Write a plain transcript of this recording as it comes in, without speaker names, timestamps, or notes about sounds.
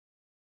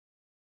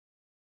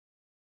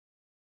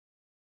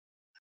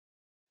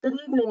Good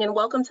evening and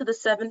welcome to the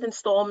seventh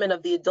installment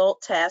of the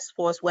Adult Task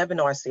Force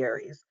webinar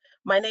series.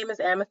 My name is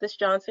Amethyst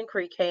Johnson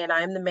Creek and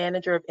I am the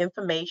Manager of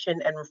Information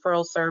and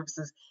Referral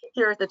Services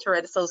here at the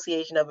Tourette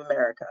Association of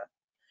America.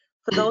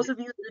 For those of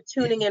you that are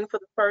tuning in for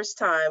the first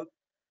time,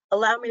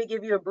 allow me to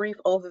give you a brief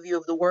overview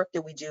of the work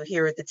that we do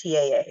here at the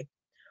TAA.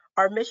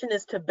 Our mission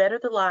is to better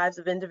the lives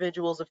of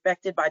individuals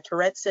affected by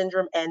Tourette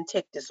syndrome and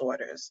tic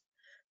disorders.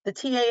 The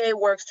TAA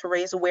works to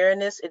raise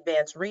awareness,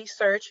 advance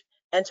research,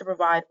 and to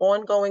provide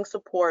ongoing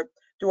support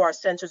through our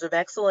centers of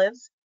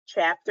excellence,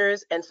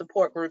 chapters, and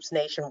support groups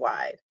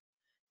nationwide.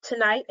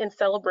 Tonight, in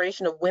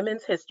celebration of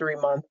Women's History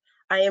Month,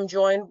 I am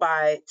joined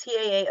by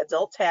TAA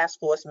Adult Task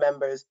Force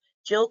members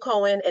Jill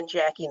Cohen and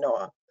Jackie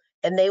Nau,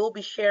 and they will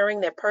be sharing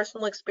their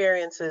personal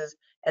experiences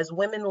as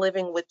women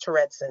living with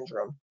Tourette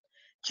syndrome.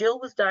 Jill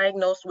was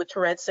diagnosed with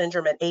Tourette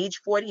syndrome at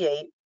age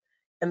 48,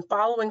 and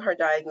following her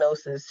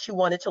diagnosis, she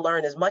wanted to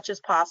learn as much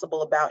as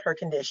possible about her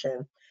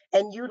condition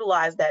and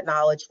utilize that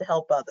knowledge to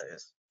help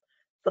others.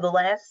 For the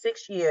last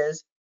 6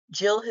 years,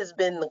 Jill has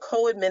been the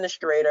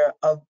co-administrator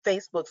of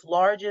Facebook's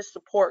largest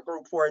support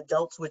group for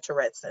adults with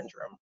Tourette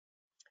syndrome.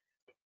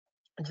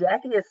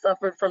 Jackie has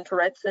suffered from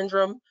Tourette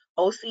syndrome,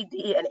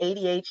 OCD, and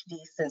ADHD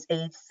since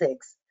age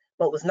 6,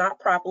 but was not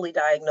properly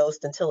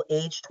diagnosed until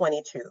age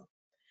 22.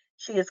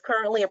 She is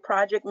currently a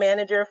project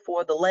manager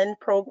for the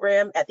LEND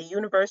program at the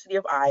University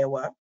of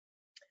Iowa,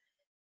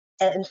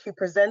 and she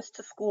presents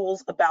to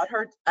schools about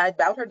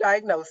her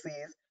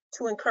diagnoses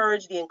to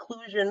encourage the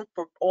inclusion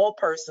for all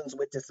persons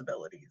with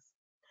disabilities.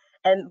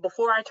 And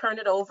before I turn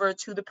it over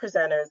to the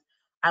presenters,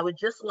 I would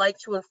just like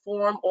to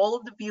inform all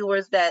of the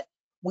viewers that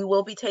we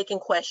will be taking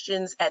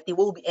questions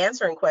we'll be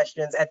answering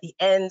questions at the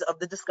end of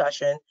the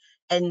discussion.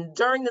 And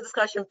during the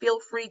discussion, feel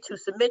free to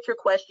submit your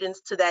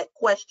questions to that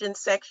question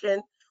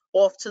section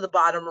off to the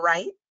bottom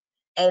right,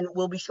 and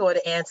we'll be sure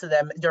to answer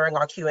them during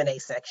our Q&A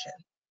section.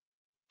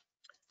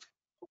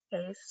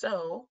 Okay,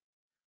 so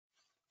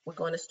we're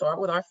going to start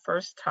with our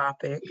first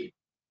topic,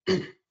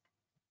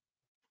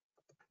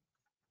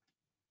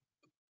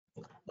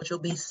 which will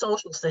be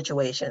social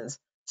situations.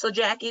 So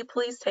Jackie,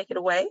 please take it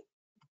away.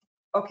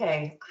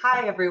 Okay,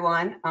 hi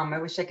everyone. I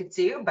wish I could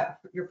see you, but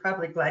you're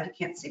probably glad you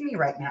can't see me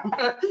right now.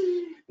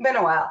 Been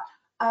a while.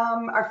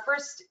 Our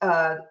first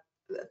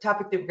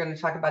topic that we're going to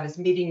talk about is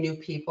meeting new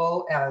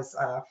people as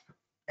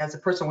a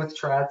person with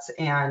Tourette's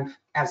and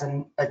as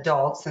an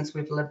adult, since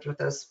we've lived with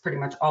this pretty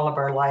much all of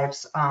our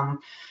lives.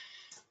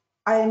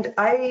 And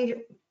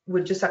I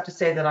would just have to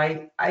say that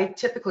I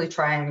typically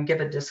try and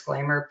give a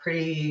disclaimer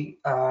pretty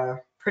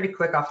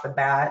quick off the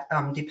bat,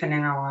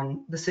 depending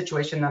on the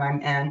situation that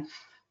I'm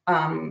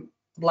in.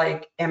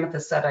 Like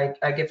Amethyst said,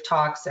 I give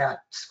talks at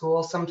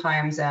school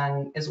sometimes,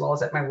 and as well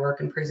as at my work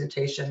and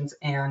presentations.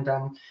 And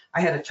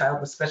I had a child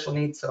with special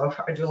needs, so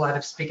I do a lot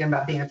of speaking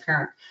about being a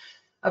parent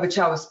of a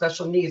child with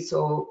special needs.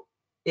 So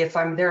if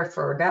I'm there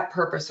for that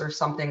purpose or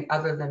something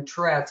other than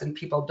Tourette's and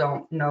people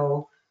don't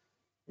know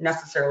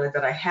necessarily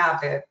that I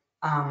have it,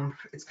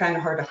 it's kind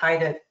of hard to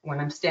hide it when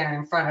I'm standing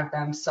in front of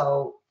them.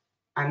 So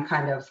I'm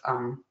kind of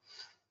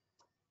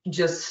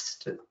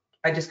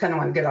I just kind of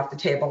want to get off the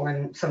table,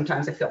 and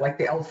sometimes I feel like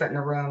the elephant in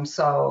the room.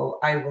 So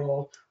I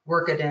will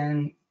work it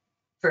in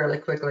fairly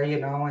quickly,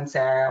 and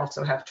say I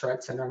also have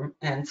Tourette syndrome.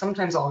 And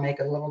sometimes I'll make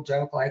a little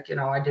joke like,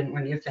 I didn't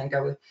when you think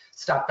I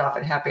stopped off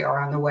at happy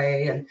hour on the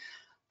way. And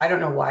I don't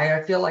know why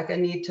I feel like I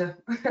need to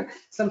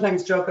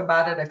sometimes joke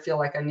about it. I feel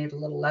like I need a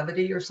little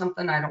levity or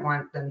something. I don't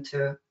want them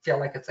to feel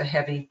like it's a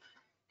heavy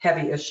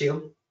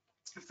issue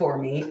for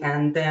me.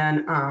 And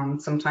then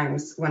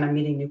sometimes when I'm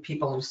meeting new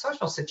people in a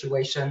social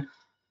situation,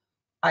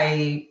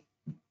 I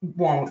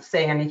won't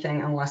say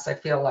anything unless I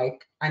feel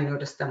like I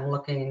notice them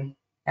looking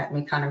at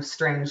me kind of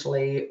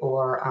strangely,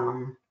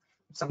 or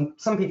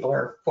some people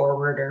are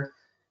forward or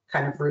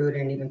kind of rude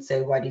and even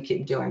say, why do you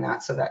keep doing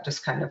that? So that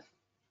just kind of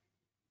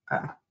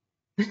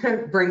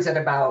brings it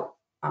about,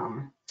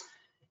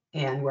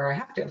 and where I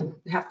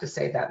have to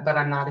say that, but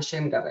I'm not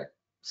ashamed of it.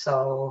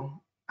 So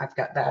I've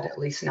got that at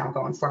least now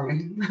going for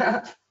me.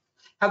 How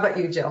about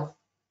you, Jill?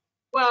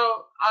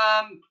 Well,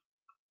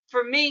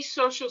 for me,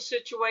 social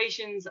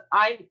situations,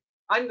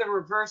 I'm the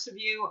reverse of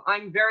you.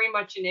 I'm very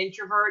much an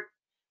introvert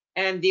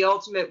and the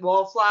ultimate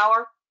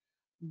wallflower.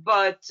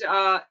 But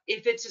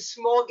if it's a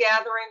small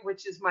gathering,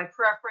 which is my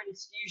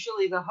preference,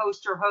 usually the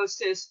host or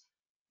hostess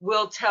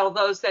will tell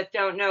those that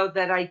don't know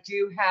that I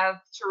do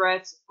have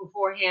Tourette's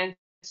beforehand.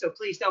 So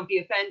please don't be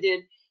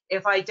offended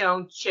if I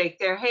don't shake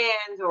their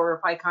hand or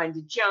if I kind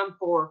of jump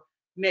or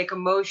make a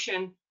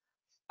motion.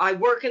 I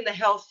work in the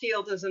health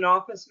field as an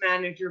office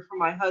manager for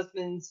my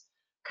husband's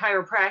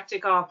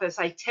chiropractic office.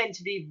 I tend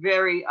to be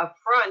very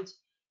upfront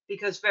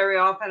because very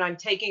often I'm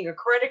taking a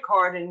credit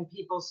card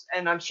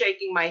and I'm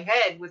shaking my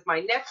head with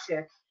my neck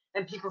shake,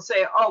 and people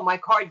say, oh, my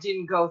card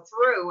didn't go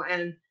through.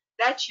 And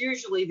that's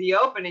usually the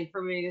opening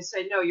for me to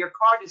say, no, your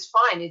card is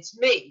fine. It's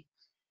me.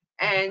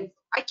 And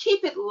I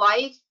keep it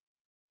light,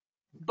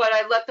 but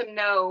I let them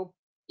know,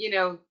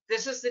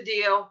 this is the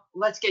deal.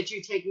 Let's get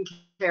you taken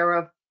care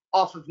of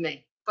off of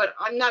me. But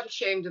I'm not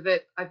ashamed of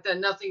it. I've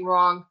done nothing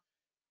wrong.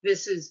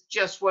 this is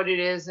just what it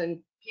is, and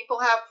people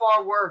have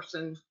far worse,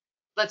 and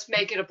let's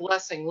make it a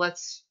blessing.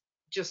 Let's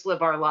just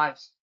live our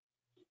lives.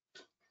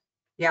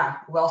 Yeah,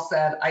 well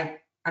said.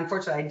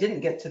 Unfortunately, I didn't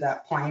get to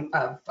that point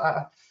of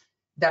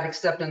that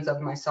acceptance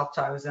of myself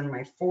till I was in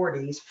my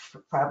 40s,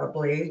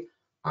 probably.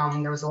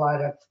 There was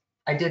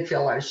I did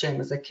feel a lot of shame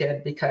as a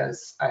kid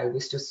because I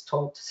was just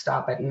told to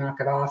stop it and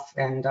knock it off.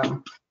 And,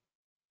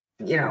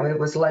 it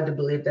was led to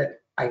believe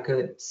that I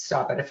could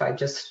stop it if I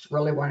just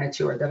really wanted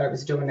to, or that I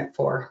was doing it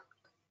for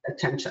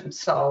attention.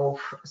 So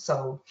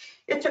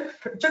it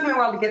took me a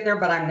while to get there,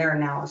 but I'm there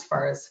now as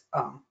far as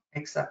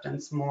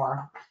acceptance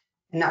more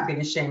and not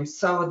being ashamed.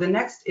 So the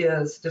next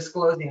is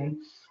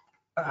disclosing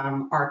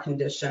our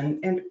condition.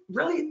 And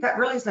really, that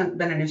really hasn't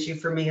been an issue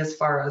for me as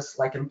far as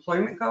like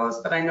employment goes,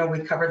 but I know we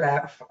cover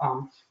that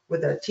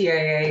with the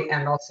TAA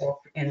and also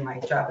in my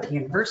job at the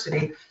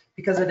university,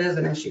 because it is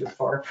an issue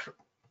for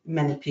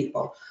many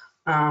people.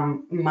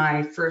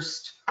 My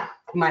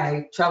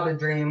childhood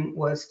dream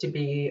was to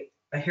be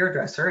a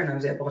hairdresser, and I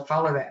was able to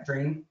follow that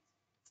dream.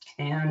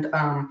 And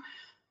I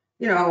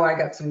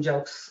got some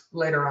jokes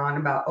later on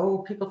about, oh,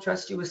 people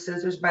trust you with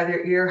scissors by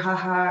their ear,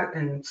 haha,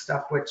 and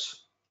stuff, which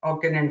I'll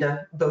get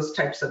into those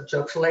types of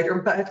jokes later.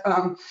 But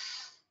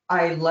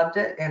I loved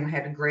it and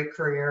had a great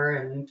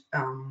career,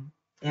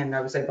 and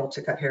I was able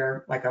to cut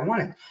hair like I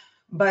wanted.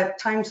 But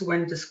times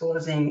when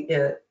disclosing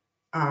it,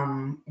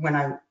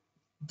 when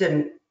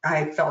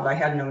I felt I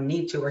had no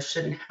need to or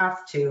shouldn't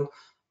have to,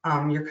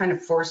 you're kind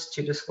of forced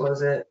to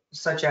disclose it,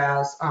 such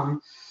as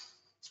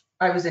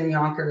I was in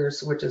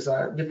Yonkers, which is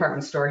a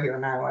department store here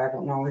in Iowa. I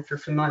don't know if you're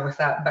familiar with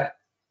that, but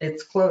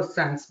it's closed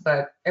since,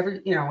 but it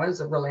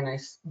was a really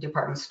nice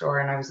department store,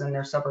 and I was in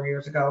there several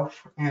years ago.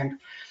 And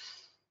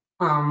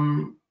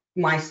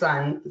my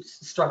son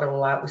struggled a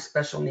lot with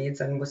special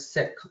needs and was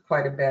sick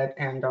quite a bit,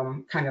 and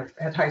kind of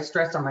had high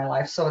stress on my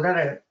life. So that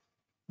had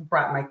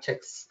brought my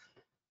tics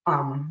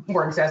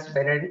more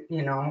exacerbated,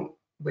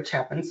 which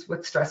happens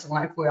with stress in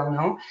life, we all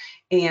know.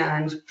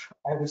 And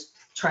I was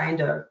trying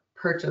to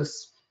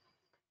purchase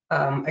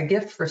a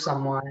gift for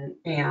someone,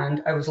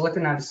 and I was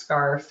looking at a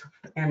scarf,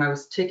 and I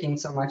was ticking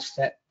so much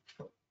that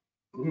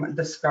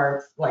the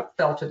scarf like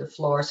fell to the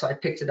floor. So I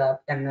picked it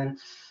up, and then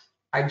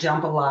I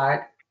jump a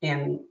lot,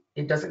 and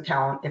it doesn't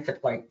count if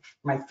it like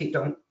my feet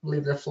don't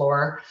leave the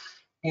floor,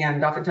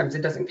 and oftentimes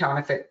it doesn't count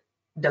if it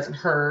doesn't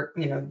hurt,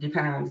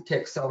 depending on the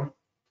tick. So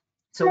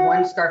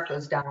one scarf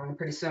goes down, and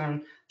pretty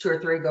soon 2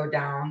 or 3 go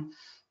down,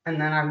 and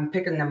then I'm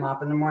picking them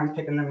up, and the more I'm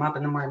picking them up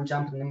and the more I'm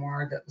jumping, the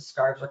more that the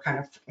scarves are kind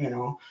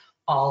of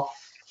all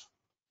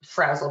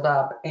frazzled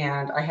up.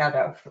 And I had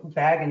a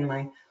bag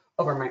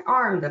over my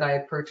arm that I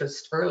had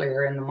purchased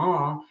earlier in the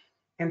mall,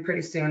 and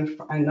pretty soon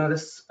I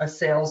noticed a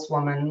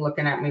saleswoman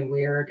looking at me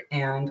weird,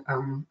 and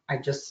I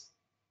just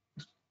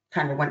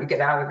kind of went to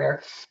get out of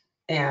there,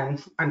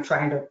 and I'm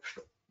trying to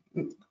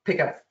pick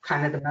up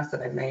kind of the mess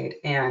that I made,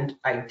 and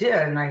I did,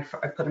 and I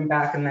put them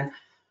back, and then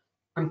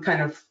I'm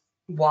kind of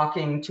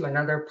walking to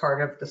another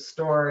part of the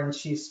store, and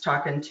she's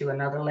talking to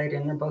another lady,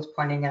 and they're both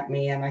pointing at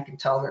me, and I can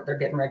tell that they're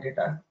getting ready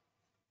to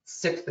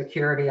stick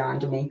security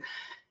onto me.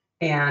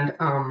 And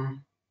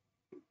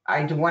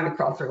I want to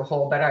crawl through a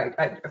hole, but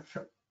I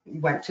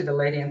went to the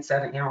lady and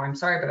said, I'm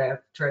sorry, but I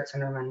have Tourette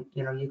syndrome, and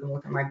you can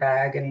look at my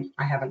bag, and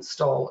I haven't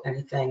stole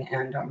anything.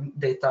 And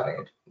they thought I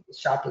had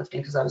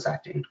shoplifting because I was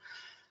acting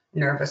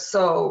nervous.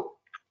 So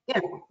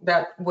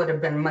that would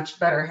have been much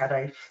better had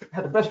I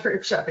had a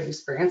better shopping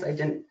experience. I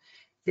didn't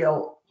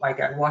feel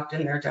like I walked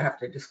in there to have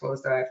to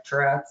disclose that I have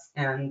Tourette's.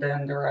 And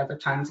then there are other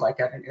times, like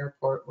at an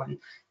airport, when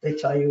they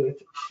tell you,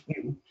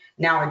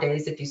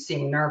 nowadays, if you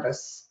seem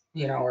nervous,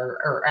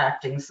 or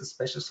acting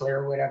suspiciously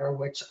or whatever,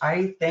 which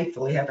I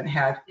thankfully haven't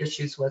had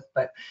issues with,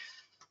 but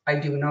I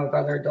do know of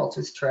other adults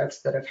with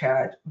Tourette's that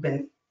have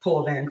been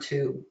pulled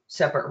into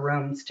separate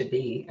rooms to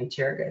be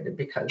interrogated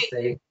because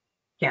they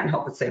can't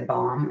help but say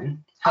bomb.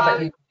 And how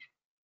about you?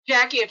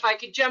 Jackie, if I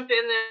could jump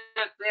in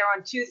there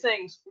on 2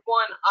 things.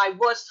 One, I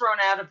was thrown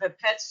out of a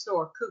pet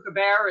store,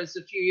 Kookaburras,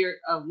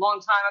 a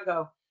long time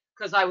ago,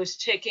 because I was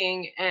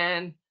ticking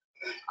and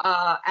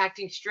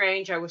acting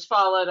strange. I was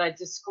followed. I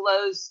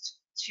disclosed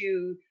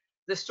to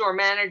the store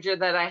manager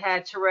that I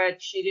had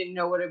Tourette. She didn't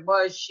know what it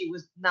was. She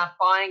was not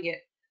buying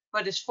it.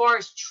 But as far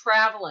as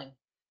traveling,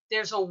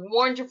 there's a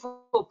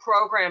wonderful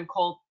program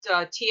called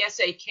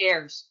TSA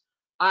Cares.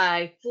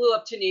 I flew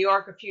up to New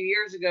York a few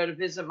years ago to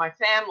visit my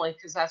family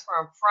because that's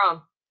where I'm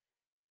from.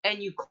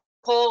 And you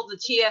call the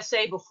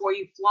TSA before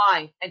you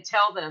fly and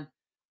tell them,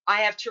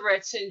 I have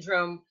Tourette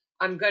syndrome.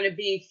 I'm going to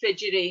be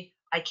fidgety.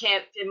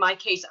 In my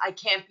case, I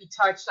can't be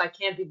touched. I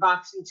can't be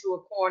boxed into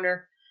a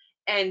corner.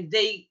 And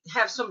they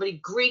have somebody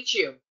greet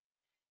you,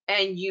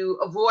 and you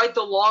avoid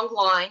the long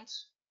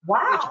lines.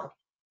 Wow.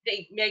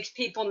 Which makes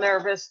people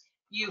nervous.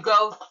 You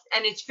go,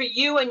 and it's for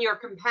you and your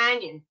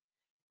companion.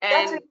 And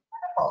that's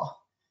incredible.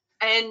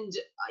 And,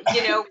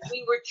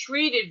 we were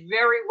treated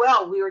very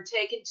well. We were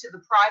taken to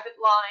the private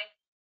line.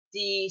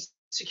 The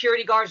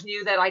security guards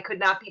knew that I could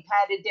not be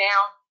patted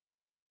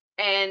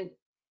down. And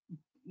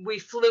we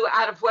flew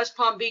out of West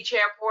Palm Beach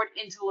Airport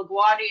into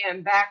LaGuardia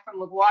and back from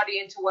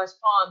LaGuardia into West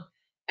Palm,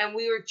 and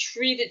we were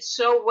treated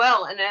so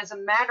well. And as a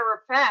matter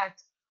of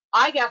fact,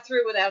 I got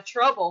through without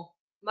trouble.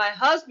 My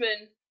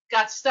husband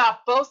got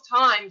stopped both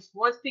times,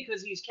 once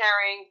because he was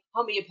carrying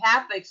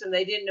homeopathics and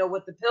they didn't know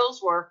what the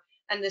pills were,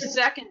 and the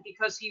second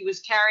because he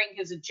was carrying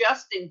his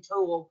adjusting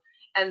tool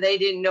and they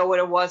didn't know what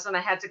it was, and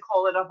I had to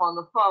call it up on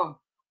the phone.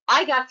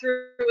 I got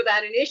through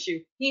without an issue.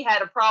 He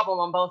had a problem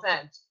on both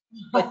ends,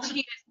 but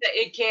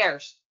it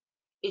cares.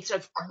 It's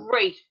a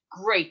great,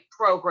 great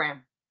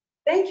program.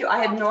 Thank you. I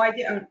had no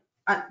idea.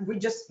 We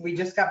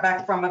just got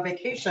back from a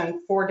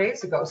vacation 4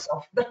 days ago,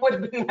 so that would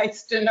have been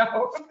nice to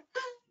know.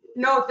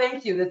 No,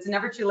 thank you. It's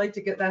never too late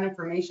to get that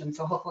information,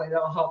 so hopefully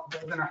that'll help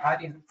those in our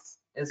audience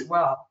as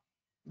well.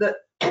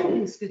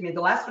 Excuse me,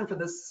 the last one for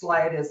this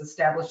slide is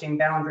establishing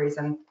boundaries,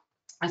 and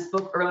I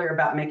spoke earlier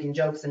about making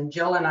jokes, and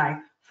Jill and I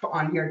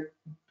on here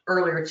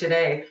earlier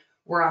today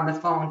were on the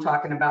phone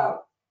talking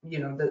about, you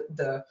know,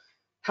 the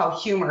how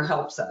humor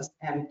helps us.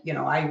 And, you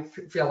know, I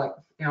feel like,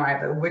 you know, I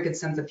have a wicked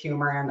sense of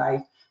humor, and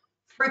I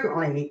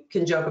frequently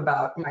can joke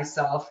about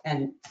myself.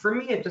 And for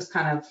me, it just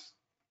kind of,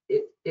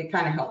 it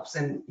kind of helps,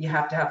 and you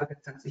have to have a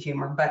good sense of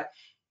humor. But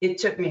it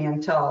took me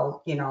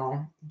until, you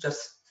know,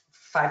 just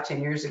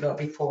 5-10 years ago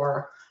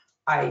before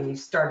I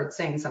started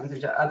saying something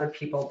to other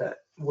people that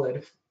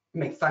would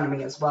make fun of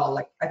me as well.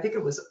 Like, I think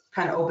it was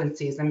kind of open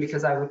season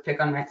because I would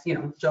pick on my, you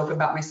know, joke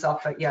about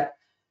myself, but yet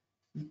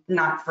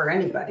not for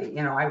anybody.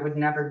 You know, I would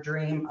never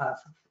dream of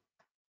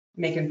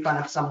making fun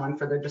of someone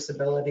for their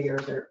disability or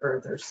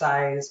their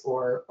size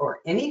or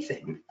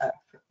anything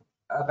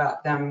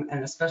about them,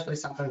 and especially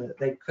something that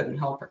they couldn't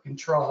help or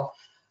control.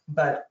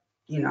 But,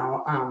 you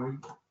know,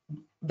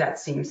 that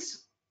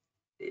seems,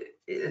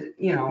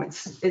 you know,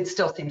 it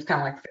still seems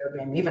kind of like fair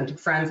game, even to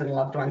friends and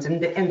loved ones.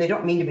 And they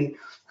don't mean to be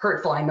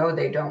hurtful. I know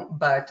they don't,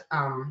 but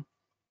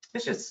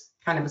it's just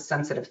kind of a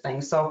sensitive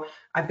thing. So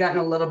I've gotten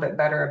a little bit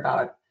better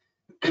about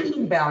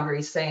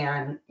boundaries,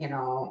 saying, you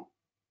know,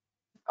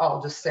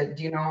 I'll just say,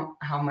 do you know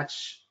how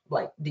much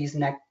like these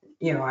neck,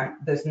 you know,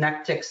 those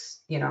neck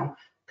ticks, you know,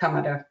 come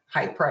at a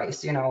high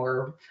price, you know,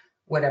 or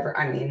whatever.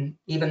 I mean,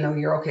 even though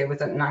you're okay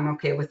with it and I'm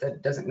okay with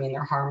it, doesn't mean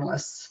they're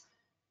harmless.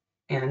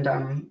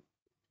 And,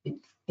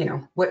 you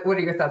know, what are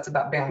your thoughts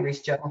about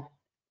boundaries, Jill?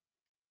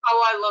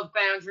 Oh, I love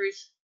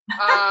boundaries.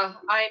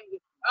 I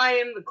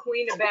am the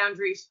queen of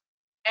boundaries,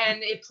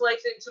 and it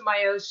plays into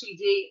my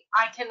OCD.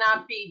 I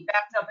cannot be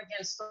backed up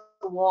against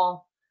the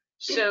wall.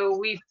 So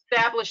we've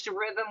established a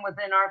rhythm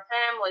within our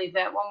family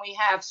that when we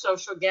have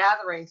social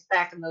gatherings,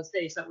 back in those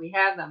days that we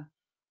had them,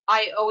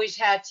 I always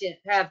had to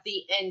have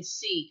the end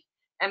seat,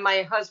 and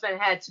my husband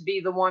had to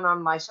be the one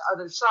on my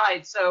other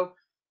side. So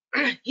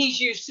he's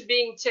used to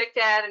being ticked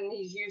at and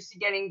he's used to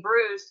getting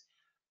bruised,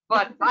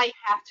 but I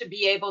have to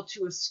be able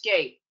to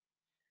escape.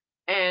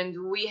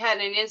 And we had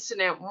an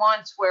incident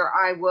once where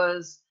I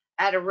was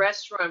at a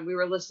restaurant. We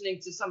were listening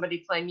to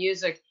somebody play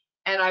music,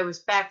 and I was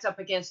backed up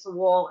against the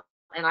wall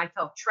and I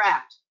felt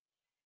trapped.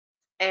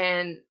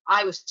 And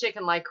I was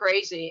ticking like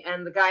crazy.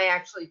 And the guy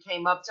actually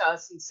came up to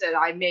us and said,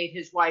 I made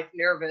his wife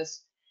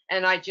nervous.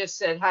 And I just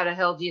said, how the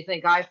hell do you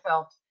think I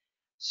felt?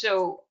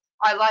 So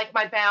I like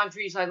my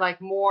boundaries. I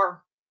like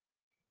more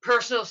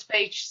personal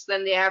space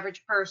than the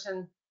average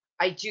person.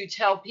 I do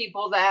tell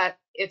people that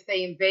if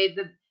they invade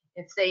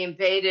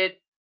it,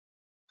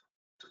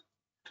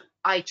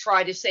 I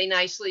try to say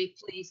nicely,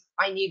 please,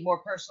 I need more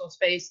personal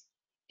space.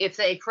 If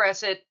they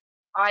press it,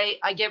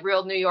 I get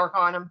real New York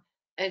on them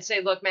and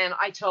say, look, man,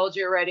 I told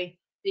you already.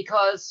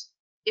 Because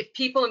if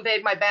people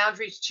invade my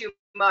boundaries too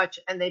much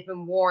and they've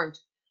been warned,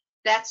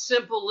 that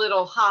simple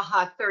little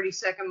ha-ha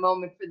 30-second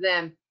moment for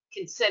them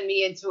can send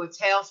me into a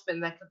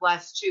tailspin that could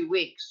last 2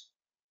 weeks.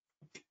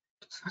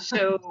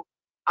 So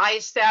I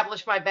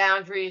establish my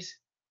boundaries.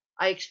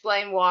 I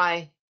explain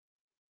why.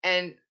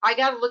 And I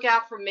got to look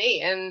out for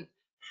me and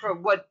for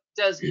what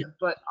does,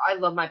 but I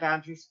love my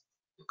boundaries.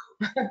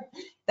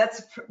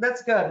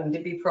 That's good, and to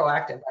be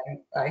proactive.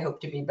 I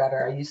hope to be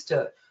better. I used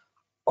to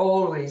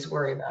always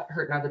worry about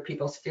hurting other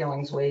people's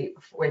feelings way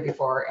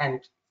before, and,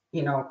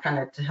 you know, kind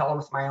of to hell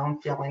with my own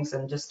feelings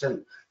and just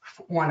to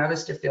want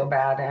others to feel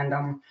bad.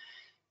 And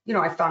you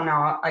know, I found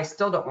now I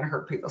still don't want to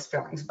hurt people's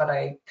feelings, but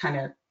I kind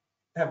of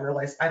have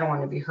realized I don't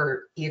want to be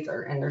hurt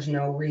either, and there's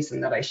no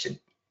reason that I should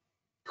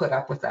put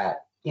up with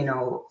that, you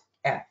know,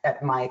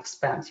 at my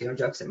expense, you know,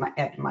 jokes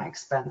at my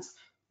expense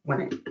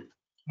when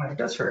it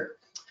does hurt.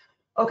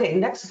 Okay,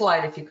 next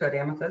slide, if you could,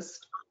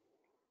 Amethyst.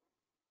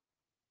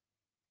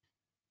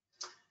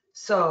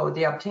 So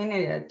the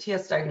obtaining a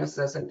TS diagnosis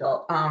as an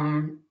adult.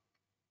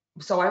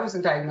 So I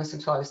wasn't diagnosed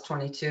until I was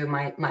 22.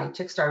 My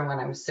tick started when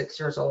I was 6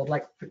 years old,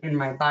 like in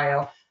my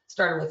bio.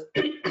 Started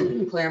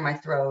with clearing my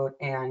throat,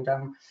 and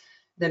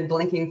then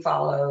blinking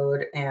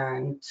followed,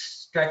 and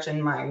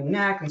stretching my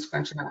neck and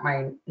scrunching up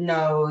my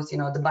nose, you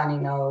know, the bunny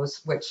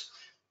nose, which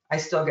I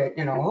still get,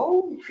 you know,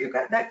 oh, you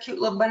got that cute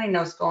little bunny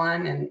nose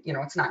going. And, you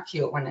know, it's not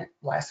cute when it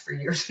lasts for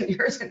years and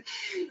years. And,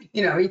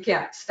 you know, you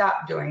can't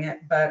stop doing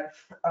it. But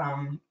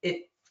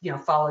it, you know,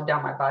 followed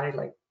down my body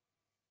like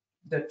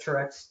the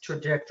Tourette's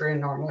trajectory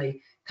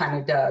normally kind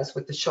of does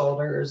with the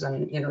shoulders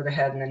and, you know, the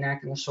head and the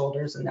neck and the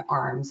shoulders and the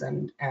arms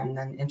and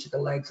then into the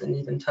legs and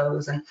even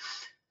toes. And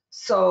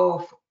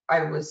so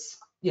I was,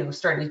 you know,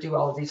 starting to do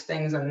all of these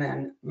things. And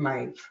then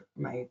my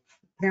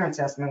parents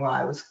asked me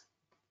why I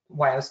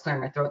was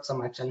clearing my throat so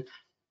much. And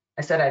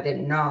I said I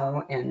didn't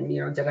know. And,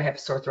 you know, did I have a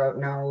sore throat?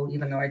 No,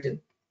 even though I did,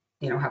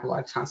 you know, have a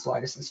lot of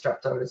tonsillitis and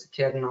strep throat as a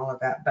kid and all of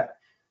that.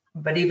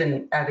 But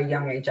even at a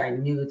young age, I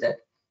knew that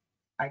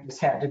I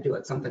just had to do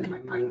it. Something in my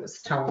mind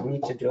was telling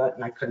me to do it,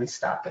 and I couldn't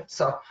stop it.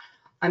 So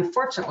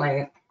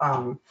unfortunately,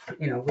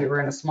 you know, we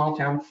were in a small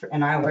town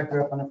in Iowa. I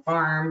grew up on a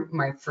farm.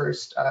 My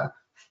first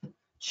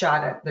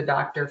shot at the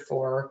doctor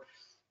for,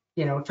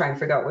 you know, trying to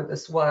figure out what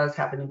this was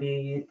happened to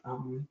be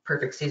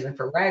perfect season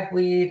for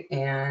ragweed,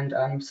 and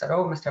said,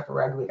 oh, must have a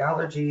ragweed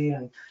allergy.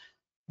 And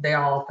they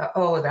all thought,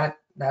 oh,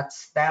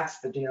 that's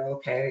the deal,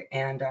 okay.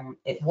 And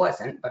it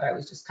wasn't, but I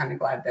was just kind of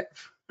glad that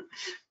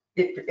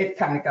it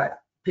kind of got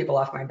people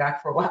off my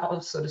back for a while,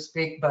 so to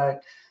speak.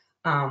 But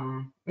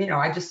you know,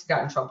 I just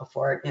got in trouble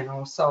for it, you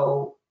know.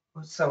 So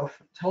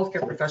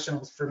healthcare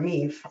professionals, for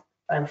me,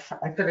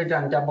 I could have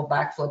done double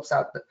backflips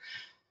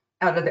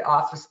out of the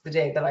office the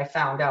day that I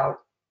found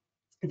out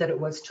that it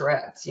was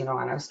Tourette's, you know.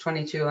 And I was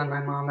 22 and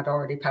my mom had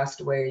already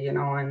passed away, you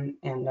know, and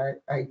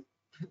I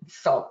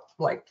felt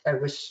like I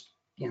wish,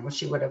 you know,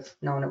 she would have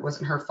known it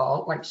wasn't her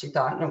fault, like she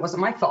thought, and it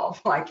wasn't my fault,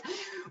 like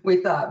we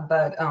thought.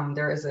 But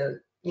there is a,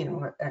 you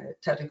know, a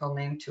technical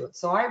name to it.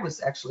 So I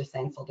was actually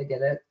thankful to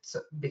get it,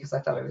 because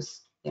I thought it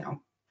was, you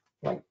know,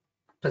 like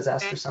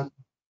possessed or something.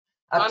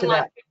 Up to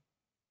that.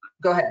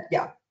 Go ahead.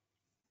 Yeah.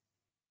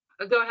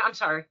 Go ahead. I'm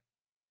sorry.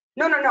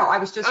 No. I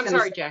was just. I'm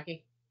sorry,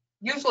 Jackie.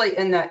 Usually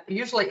in the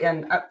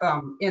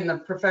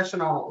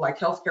professional, like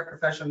healthcare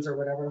professions or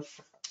whatever,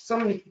 so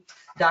many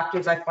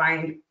doctors I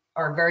find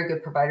are very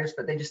good providers,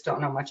 but they just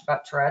don't know much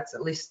about Tourette's.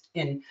 At least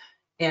in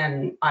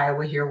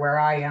Iowa here where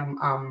I am,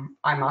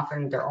 I'm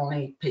often their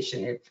only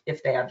patient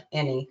if they have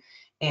any.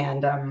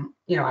 And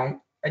you know,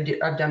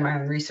 I've done my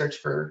own research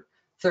for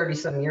 30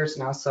 some years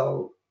now,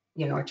 so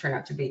you know, I turn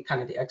out to be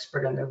kind of the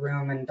expert in the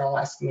room, and they'll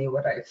ask me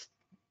what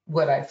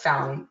I've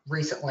found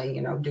recently,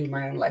 you know, do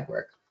my own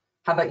legwork.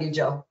 How about you,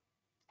 Jill?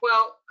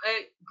 Well,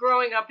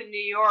 growing up in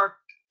New York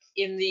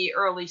in the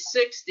early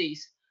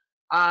 60s,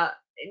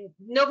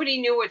 nobody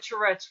knew what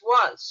Tourette's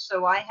was.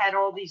 So I had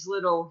all these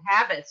little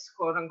habits,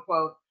 quote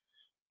unquote.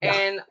 Yeah.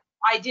 And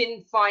I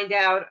didn't find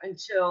out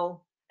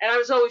until, and I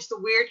was always the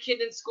weird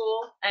kid in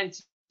school, and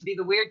to be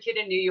the weird kid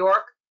in New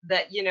York,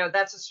 that, you know,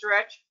 that's a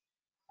stretch.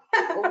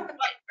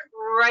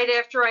 Right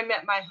after I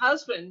met my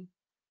husband,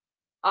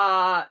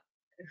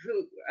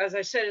 who, as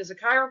I said, is a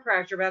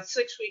chiropractor, about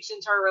 6 weeks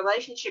into our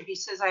relationship, he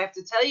says, I have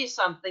to tell you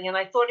something. And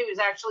I thought he was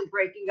actually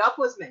breaking up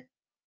with me.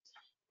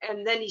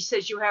 And then he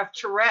says, you have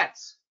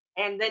Tourette's.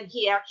 And then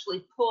he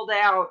actually pulled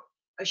out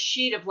a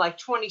sheet of like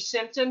 20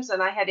 symptoms,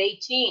 and I had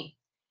 18.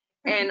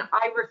 And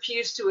I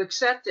refused to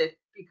accept it,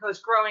 because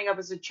growing up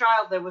as a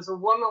child, there was a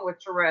woman with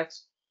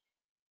Tourette's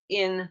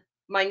in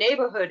my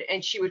neighborhood,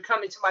 and she would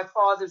come into my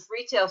father's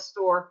retail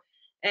store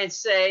and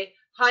say,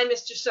 hi,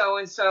 Mr.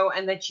 So-and-so,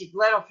 and then she'd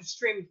let off a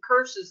stream of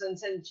curses, and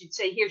then she'd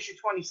say, here's your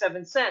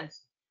 27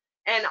 cents.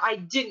 And I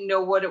didn't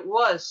know what it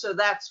was, so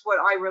that's what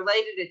I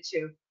related it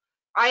to.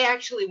 I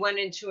actually went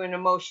into an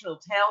emotional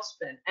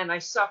tailspin, and I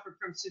suffered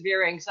from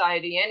severe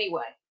anxiety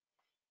anyway.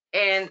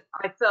 And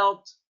I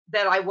felt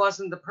that I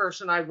wasn't the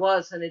person I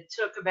was, and it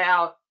took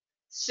about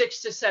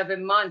 6 to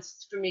 7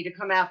 months for me to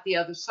come out the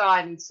other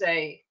side and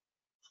say,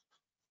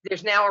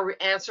 there's now an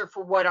answer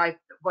for what I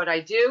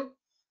do.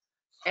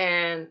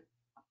 And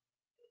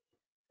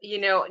you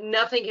know,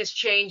 nothing has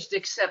changed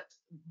except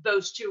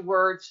those two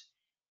words.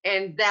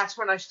 And that's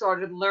when I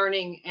started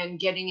learning and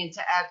getting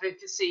into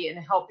advocacy and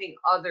helping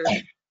others,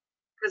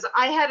 because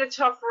I had a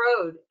tough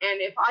road.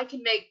 And if I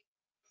can make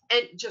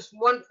just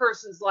one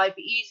person's life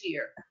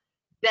easier,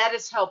 that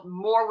has helped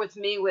more with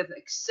me, with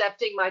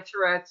accepting my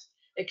Tourette's,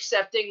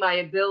 accepting my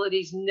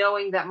abilities,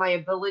 knowing that my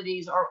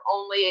abilities are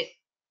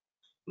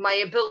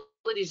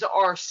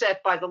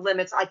set by the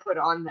limits I put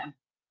on them.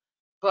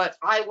 But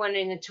I went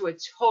into a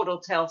total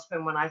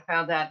tailspin when I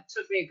found that. It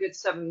took me a good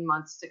 7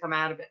 months to come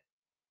out of it.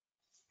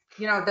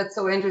 You know, that's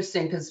so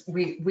interesting, because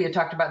we had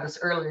talked about this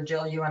earlier,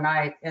 Jill, you and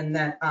I, and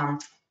that,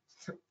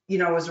 you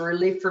know, it was a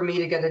relief for me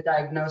to get a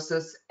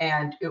diagnosis,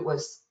 and it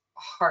was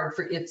hard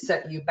for it,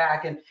 set you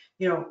back. And,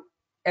 you know,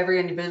 every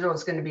individual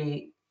is going to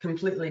be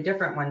completely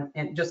different when,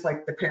 and just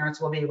like the parents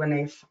will be when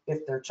if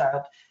their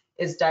child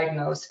is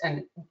diagnosed.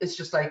 And it's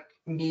just like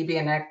me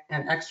being an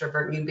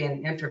extrovert, you being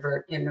an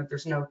introvert, you know,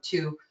 there's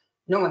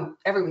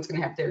everyone's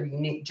going to have their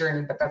unique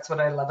journey. But that's what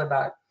I love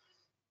about,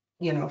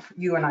 you know,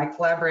 you and I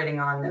collaborating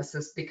on this,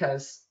 is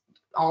because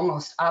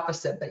almost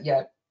opposite, but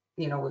yet,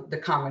 you know, the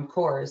common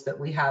core is that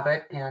we have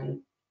it, and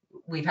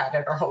we've had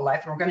it our whole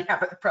life, and we're going to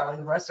have it probably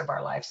the rest of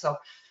our life. So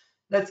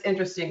that's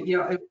interesting. You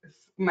know,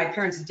 my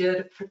parents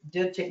did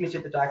take me to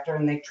the doctor,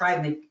 and they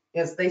tried, and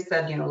as they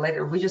said, you know,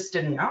 later, we just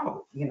didn't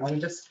know, you know,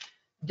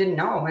 didn't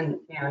know.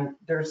 And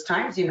there's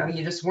times,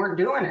 you just weren't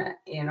doing it,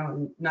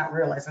 not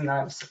realizing that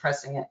I was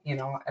suppressing it,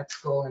 at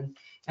school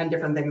and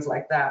different things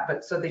like that.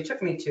 But so they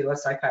took me to a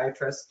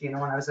psychiatrist, when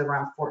I was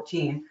around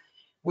 14,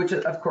 which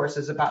of course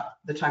is about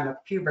the time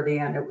of puberty,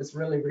 and it was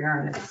really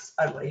rearing its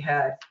ugly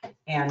head.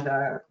 And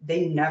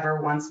they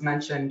never once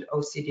mentioned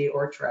OCD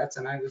or Tourette's,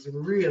 and I was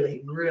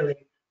really, really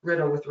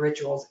riddled with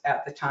rituals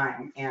at the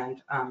time.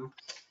 And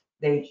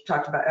they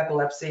talked about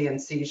epilepsy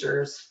and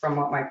seizures from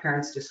what my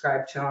parents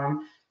described to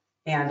them.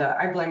 And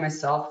I blame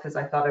myself because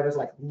I thought I was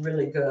like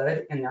really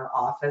good in their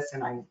office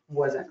and I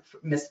wasn't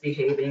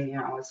misbehaving,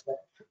 I was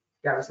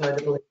led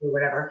to believe or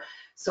whatever.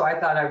 So I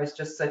thought I was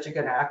just such a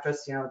good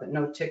actress, that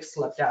no ticks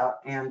slipped out,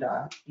 and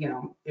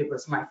it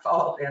was my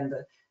fault. And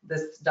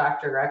this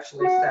doctor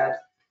actually said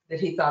that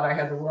he thought I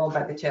had the world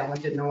by the tail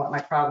and didn't know what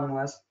my problem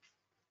was,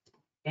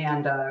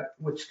 and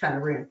which kind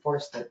of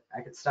reinforced that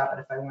I could stop it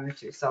if I wanted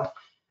to. So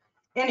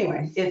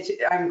anyway,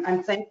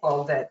 I'm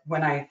thankful that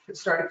when I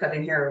started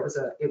cutting hair, it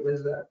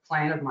was a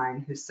client of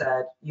mine who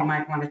said, you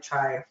might want to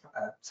try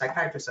a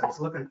psychiatrist. I was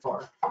looking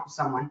for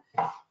someone.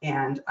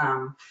 And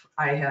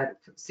I had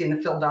seen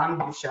the Phil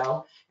Donahue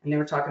show and they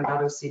were talking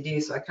about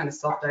OCD. So I kind of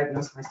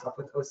self-diagnosed myself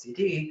with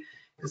OCD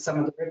because some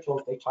of the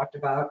rituals they talked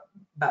about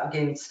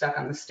getting stuck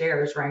on the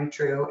stairs rang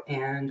true.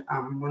 And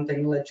one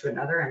thing led to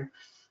another,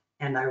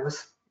 and I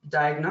was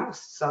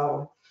diagnosed.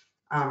 So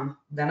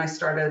then I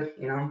started,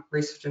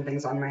 researching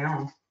things on my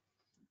own.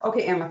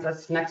 Okay,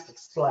 Amethyst,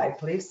 next slide,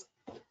 please.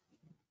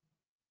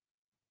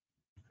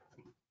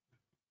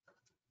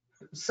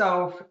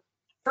 So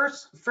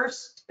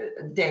first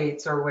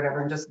dates or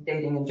whatever, and just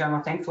dating in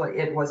general, thankfully,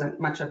 it wasn't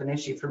much of an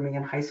issue for me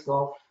in high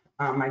school.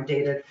 I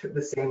dated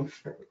the same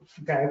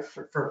guy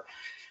for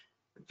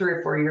 3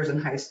 or 4 years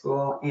in high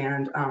school,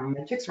 and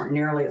my tics weren't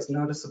nearly as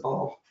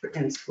noticeable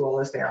in school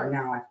as they are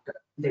now.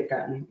 They've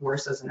gotten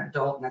worse as an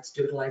adult, and that's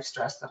due to life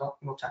stress that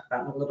we'll talk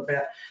about in a little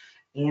bit.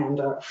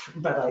 And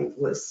but I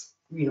was,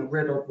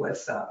 riddled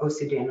with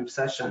OCD and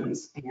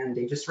obsessions, and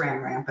they just ran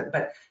rampant.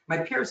 But my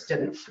peers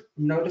didn't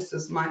notice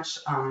as much.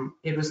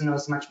 It was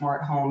noticed much more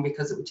at home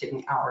because it would take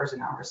me hours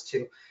and hours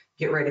to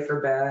get ready for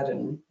bed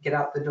and get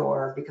out the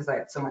door because I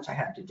had so much I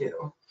had to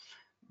do.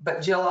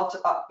 But Jill,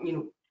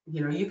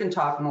 you can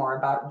talk more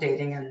about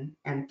dating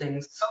and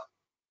things.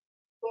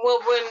 Well,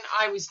 when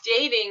I was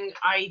dating,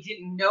 I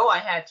didn't know I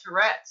had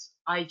Tourette's.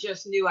 I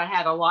just knew I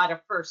had a lot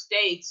of first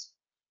dates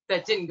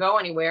that didn't go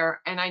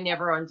anywhere, and I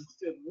never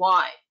understood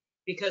why.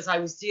 Because I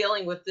was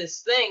dealing with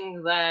this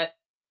thing that,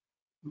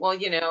 well,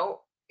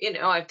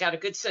 I've got a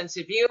good sense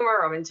of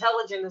humor, I'm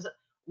intelligent,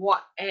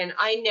 and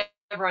I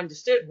never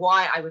understood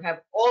why I would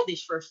have all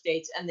these first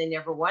dates and they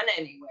never went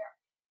anywhere.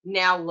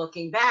 Now,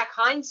 looking back,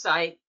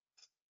 hindsight,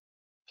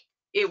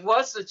 it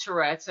was the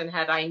Tourette's, and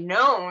had I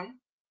known,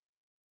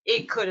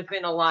 it could have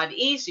been a lot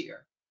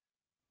easier.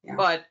 Yeah.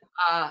 But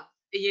I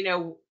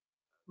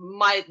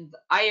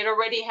had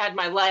already had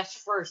my last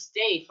first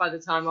date by the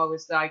time I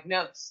was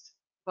diagnosed.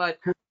 But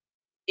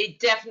it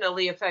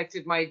definitely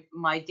affected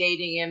my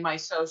dating and my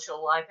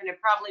social life, and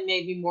it probably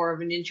made me more of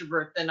an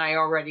introvert than I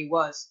already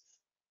was.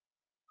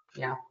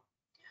 Yeah.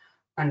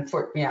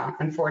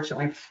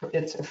 Unfortunately,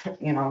 it's,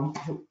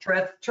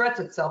 Tourette's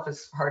itself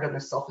is hard on the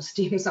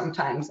self-esteem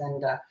sometimes,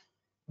 and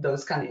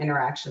those kind of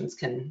interactions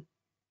can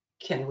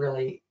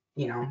really,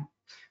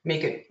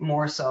 make it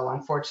more so,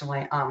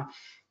 unfortunately.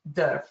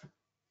 The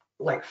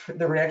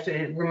reaction,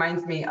 it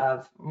reminds me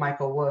of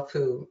Michael Wolff,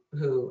 who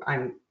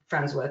I'm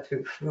friends with,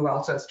 who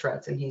also has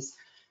Tourette's, and he's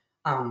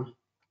done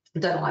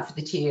a lot for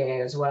the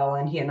TAA as well.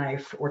 And he and I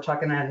were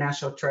talking at a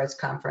national Tourette's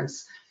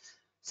conference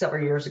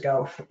several years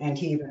ago, and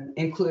he even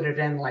included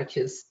in like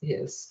his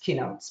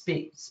keynote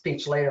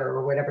speech later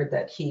or whatever,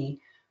 that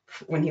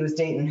when he was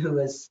dating who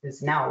is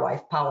now a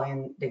wife, Polly,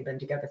 and they've been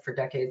together for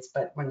decades,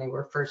 but when they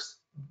were first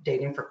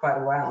dating for quite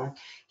a while, and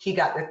he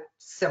got the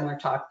similar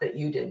talk that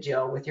you did,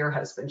 Jill, with your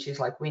husband. She's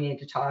like, we need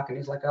to talk, and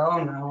he's like,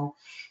 oh no,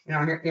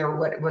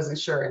 what, wasn't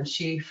sure. And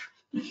she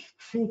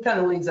kind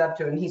of leads up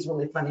to it, and he's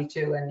really funny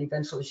too. And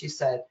eventually he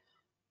said,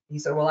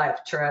 well, I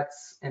have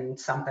Tourette's and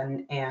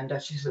something, and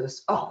she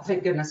says, oh,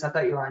 thank goodness, I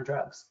thought you were on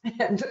drugs.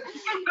 And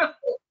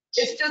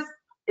it's just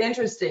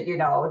interesting,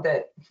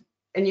 that,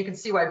 and you can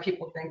see why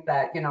people think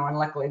that, and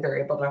luckily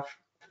they're able to,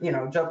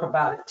 joke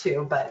about it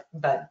too. But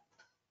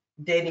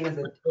dating is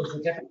a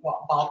different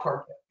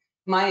ballpark.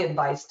 My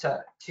advice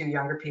to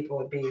younger people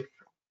would be,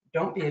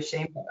 don't be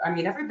ashamed of it. I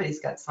mean, everybody's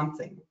got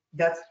something,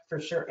 that's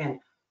for sure. And,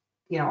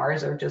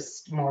 ours are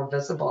just more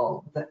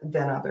visible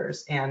than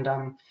others. And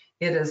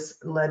it has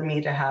led me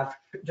to have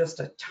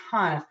just a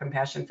ton of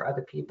compassion for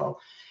other people.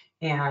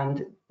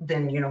 And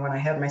then, when I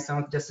had my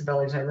son with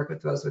disabilities, I work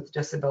with those with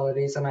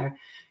disabilities, and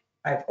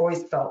I've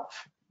always felt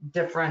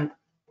different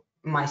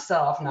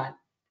myself, not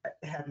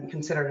having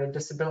considered a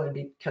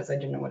disability because I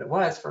didn't know what it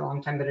was for a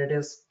long time, but it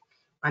is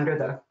under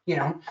the,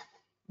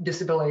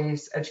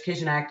 Disabilities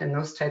Education Act and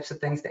those types of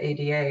things, the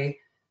ADA.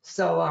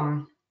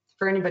 So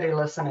for anybody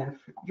listening,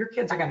 your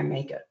kids are going to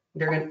make it.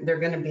 They're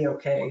going to be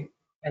okay.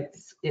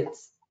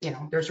 It's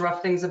there's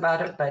rough things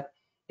about it, but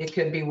it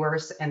could be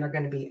worse, and they're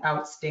going to be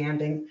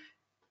outstanding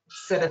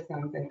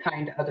citizens and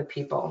kind to other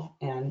people,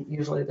 and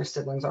usually their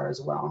siblings are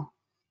as well.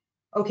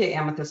 Okay,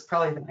 Amethyst,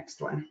 probably the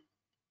next one.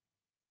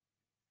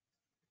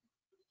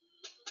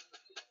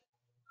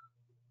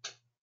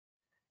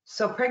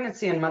 So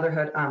pregnancy and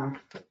motherhood,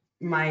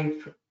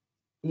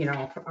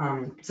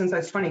 since I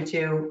was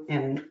 22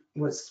 and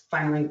was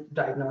finally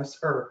diagnosed,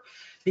 or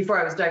before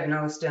I was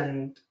diagnosed,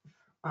 and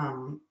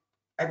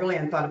I really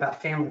hadn't thought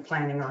about family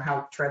planning or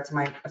how Tourette's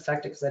might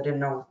affect it because I didn't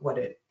know what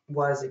it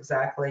was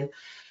exactly.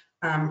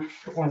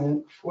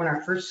 When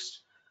our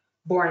first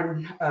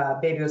born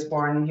baby was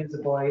born, and he was a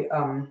boy,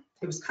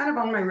 it was kind of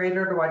on my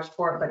radar to watch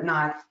for it, but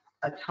not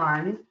a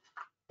ton.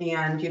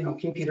 And,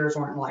 computers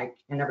weren't like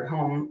in every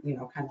home,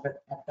 kind of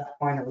at that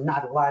point, or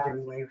not a lot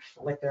anyway,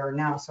 like they are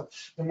now. So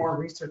the more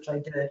research I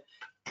did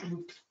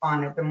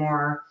on it, the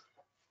more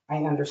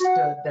I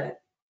understood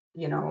that,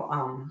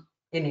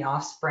 any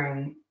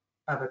offspring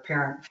of a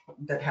parent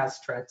that has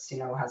Tourette's,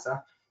 has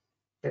a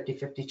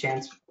 50-50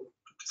 chance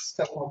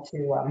still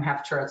to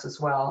have Tourette's as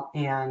well.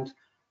 And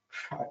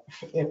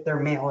if they're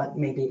male, it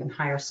may be even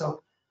higher.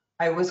 So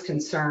I was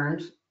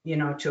concerned,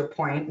 to a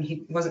point, and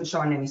he wasn't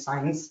showing any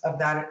signs of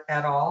that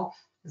at all.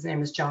 His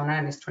name is Jonah,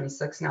 and he's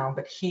 26 now,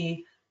 but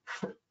he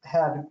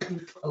had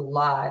a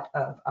lot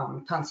of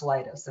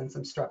tonsillitis and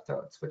some strep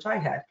throats, which I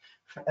had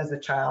as a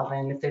child.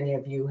 And if any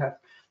of you have,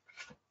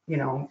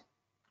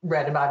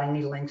 read about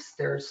any links,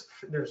 there's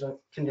a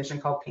condition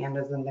called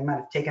pandas, and they might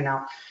have taken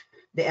out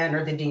the N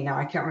or the D now,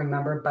 I can't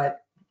remember,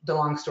 but the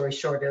long story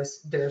short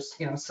is there's,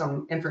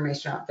 some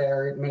information out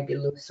there, it may be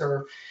loose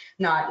or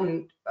not,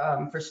 and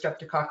for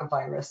streptococcal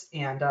virus.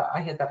 And I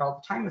had that all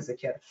the time as a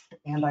kid.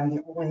 And I'm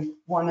the only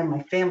one in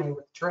my family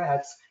with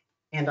Tourette's.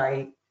 And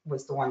I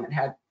was the one that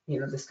had,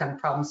 this kind of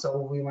problem.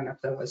 So we went if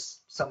there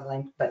was some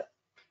link, but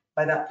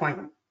by that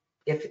point,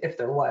 if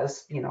there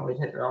was, it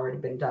had already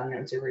been done,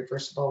 it was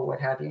irreversible, what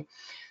have you.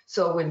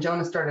 So when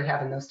Jonah started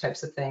having those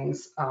types of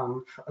things,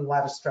 a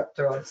lot of strep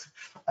throats,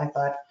 I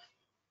thought,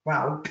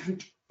 wow,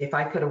 if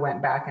I could have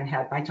went back and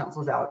had my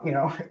tonsils out,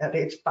 at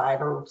age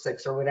 5 or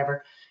 6 or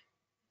whatever,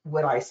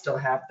 would I still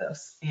have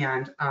this?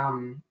 And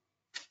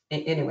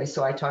anyway,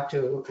 so I talked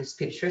to his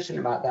pediatrician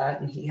about that,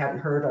 and he hadn't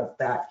heard of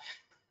that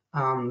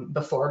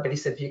before, but he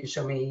said, if you could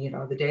show me,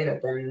 the data,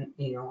 then,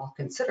 I'll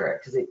consider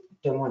it, because he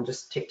didn't want to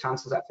just take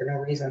tonsils out for no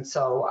reason.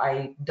 So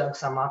I dug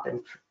some up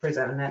and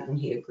presented it, and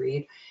he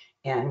agreed.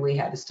 And we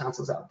had his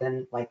tonsils out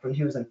then, like when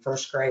he was in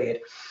 1st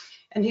grade.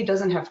 And he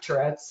doesn't have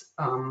Tourette's.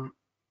 And,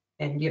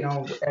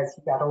 as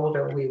he got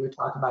older, we would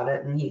talk about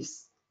it, and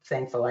he's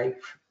thankful I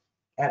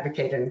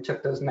advocated and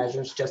took those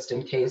measures just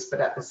in case.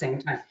 But at the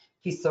same time,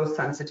 he's so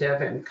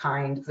sensitive and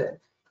kind that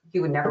he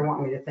would never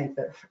want me to think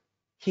that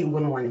he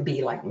wouldn't want to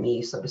be like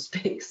me, so to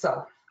speak.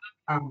 So,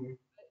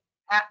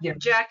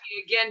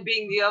 Jackie, again,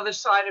 being the other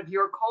side of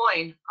your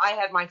coin, I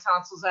had my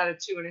tonsils out at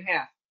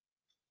 2.5.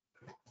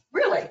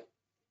 Really?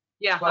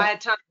 Yeah, Well, I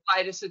had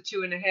tonsillitis at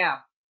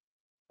 2.5.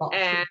 well,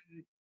 And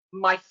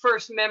my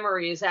first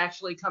memory is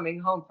actually coming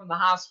home from the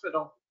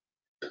hospital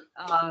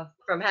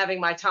from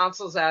having my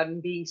tonsils out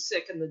and being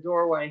sick in the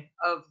doorway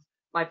of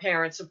my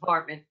parents'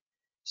 apartment.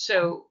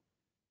 So,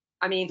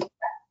 I mean,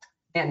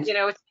 and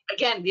it's,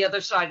 again, the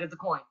other side of the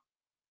coin.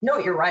 no,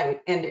 you're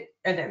right. And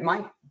it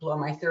might blow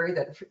my theory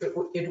that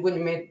it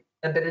wouldn't have made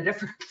a bit of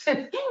difference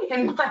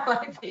in my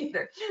life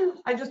either.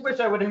 I just wish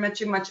I would have met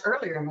you much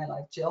earlier in my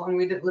life, Jill, and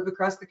we didn't live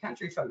across the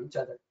country from each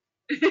other.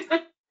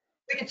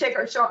 We could take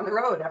our show on the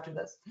road after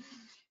this.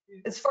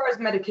 As far as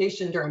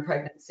medication during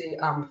pregnancy,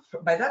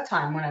 by that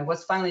time, when I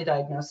was finally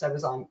diagnosed, I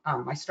was on,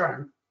 I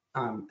started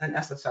an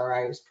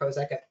SSRI, it was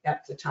Prozac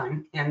at the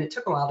time, and it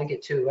took a while to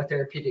get to a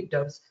therapeutic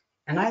dose.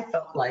 And I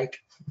felt like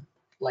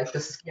the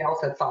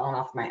scales had fallen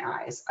off my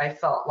eyes. I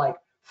felt like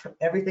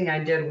everything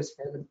I did was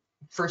for the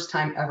first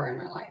time ever in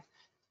my life.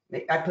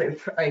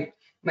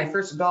 My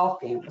first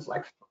golf game was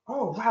like,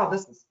 oh wow,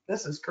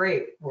 this is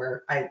great.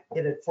 Where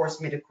it had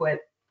forced me to quit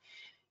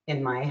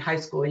in my high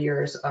school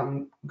years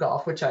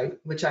golf, which I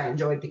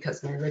enjoyed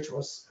because my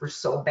rituals were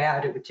so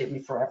bad it would take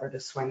me forever to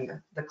swing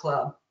the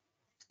club,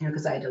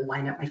 because I had to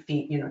line up my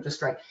feet,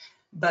 just right.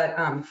 But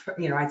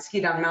I'd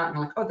ski down the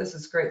mountain, like, oh, this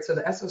is great. So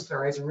the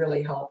SSRIs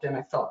really helped, and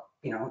I felt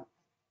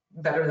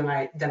better than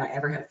I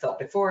ever had felt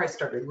before. I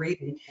started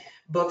reading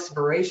books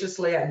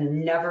voraciously. I'd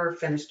never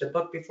finished a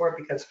book before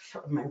because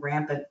of my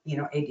rampant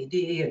ADD,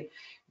 and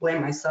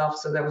blame myself.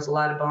 So there was a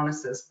lot of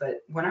bonuses.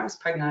 But when I was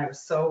pregnant, I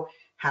was so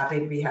happy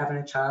to be having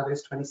a child. I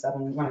was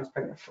 27 when I was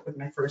pregnant with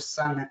my first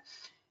son, that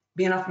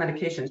being off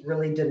medications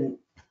really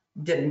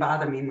didn't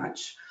bother me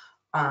much.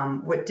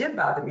 What did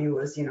bother me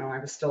was, I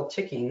was still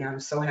ticking. I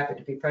was so happy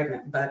to be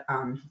pregnant, but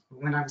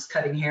when I was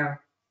cutting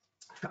hair,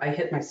 I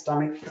hit my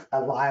stomach a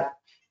lot.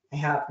 I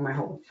have my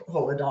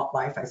whole adult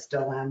life. I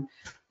still am,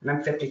 and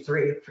I'm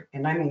 53.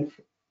 And I mean,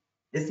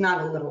 it's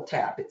not a little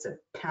tap; it's a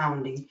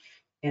pounding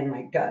in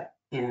my gut.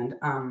 And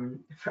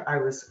I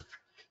was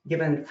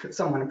given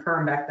someone a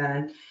perm back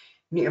then.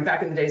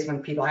 Back in the days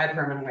when people had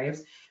permanent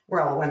waves,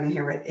 we're all women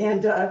here, right?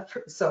 And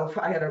so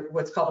I had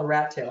what's called a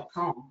rat tail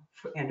comb,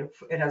 and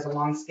it has a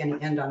long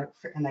skinny end on it.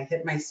 And I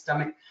hit my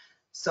stomach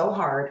so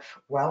hard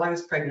while I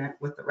was pregnant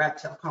with the rat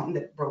tail comb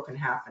that it broke in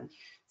half and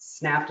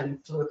snapped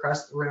and flew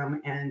across the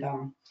room. And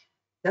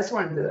that's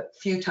one of the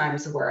few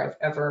times where I've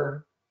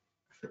ever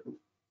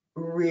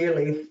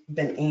really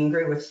been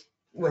angry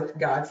with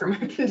God for my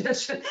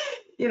condition,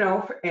 you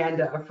know.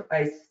 And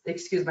I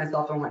excused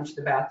myself and went to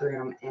the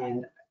bathroom,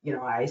 and you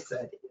know, I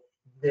said,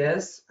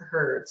 this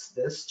hurts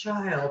this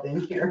child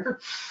in here.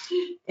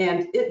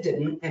 And it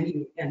didn't,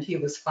 and he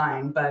was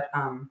fine. But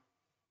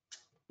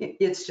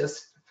it's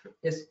just,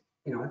 you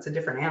know, it's a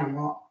different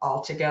animal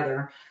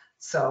altogether.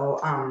 So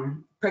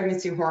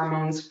pregnancy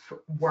hormones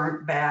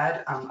weren't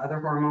bad. Other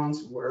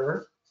hormones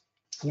were,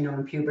 you know,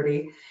 in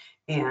puberty,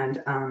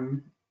 and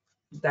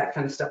that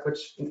kind of stuff,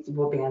 which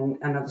will be on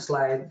another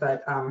slide.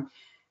 But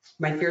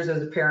my fears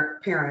as a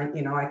parent,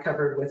 you know, I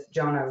covered with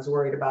Joan, I was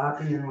worried about.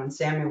 And then when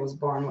Samuel was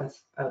born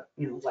with a,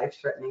 you know,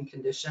 life-threatening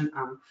condition,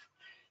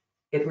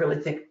 it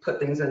really put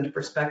things into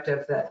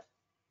perspective that,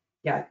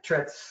 yeah,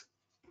 Tourette's,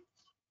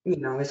 you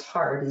know, is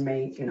hard and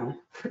may, you know,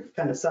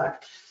 kind of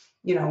suck,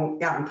 you know,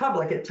 out in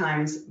public at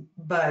times,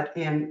 but,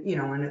 and, you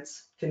know, and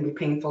it's can be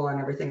painful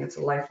and everything. It's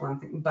a lifelong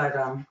thing. But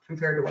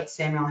compared to what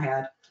Samuel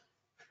had,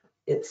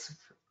 it's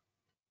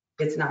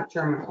not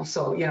terminal.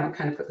 So, you know,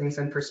 kind of put things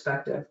in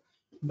perspective.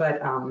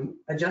 But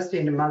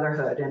adjusting to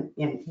motherhood,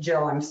 and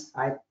Jill,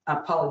 I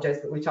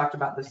apologize that we talked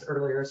about this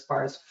earlier as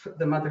far as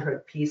the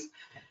motherhood piece,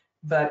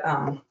 but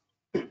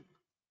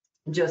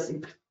just,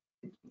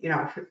 you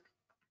know,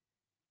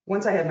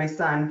 once I had my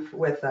son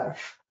with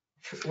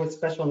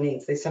special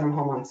needs, they sent him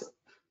home on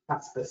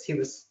hospice. He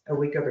was a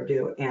week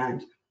overdue,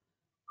 and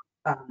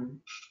you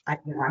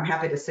know, I'm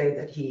happy to say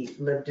that he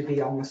lived to be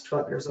almost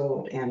 12 years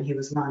old, and he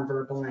was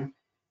nonverbal,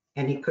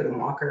 and he couldn't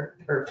walk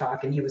or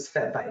talk, and he was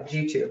fed by a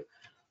G-tube.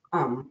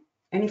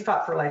 And he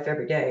fought for life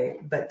every day,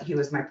 but he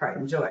was my pride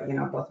and joy, you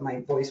know, both my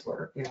boys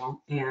were, you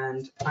know,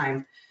 and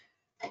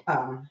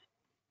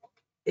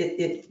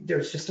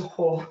there's just a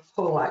whole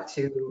lot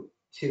to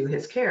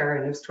his care,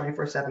 and it was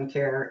 24/7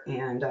 care.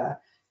 And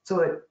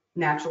so it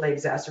naturally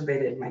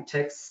exacerbated my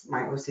tics,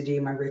 my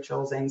OCD, my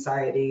rituals,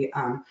 anxiety.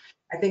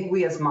 I think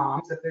we as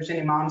moms, if there's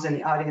any moms in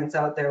the audience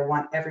out there,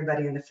 want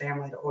everybody in the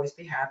family to always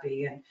be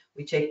happy, and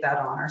we take that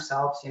on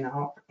ourselves, you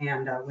know.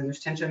 And when there's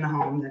tension in the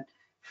home, that,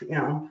 you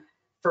know,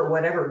 for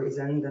whatever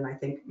reason, then I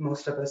think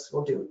most of us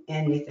will do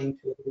anything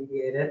to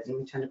alleviate it, and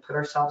we tend to put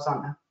ourselves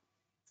on the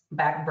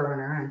back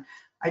burner. And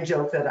I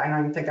joke that I don't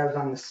even think I was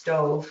on the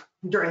stove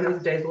during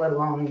those days, let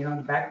alone, you know,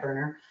 the back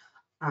burner.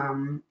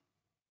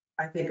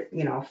 I think,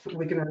 you know,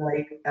 we can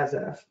relate as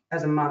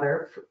a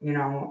mother, you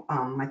know.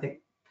 I think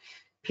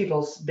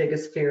people's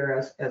biggest fear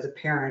as a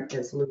parent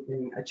is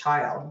losing a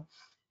child.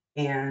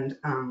 And,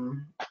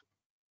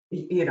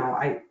 you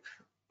know,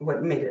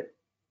 what made it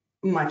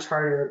much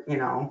harder, you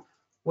know,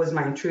 was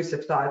my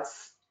intrusive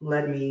thoughts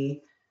led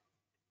me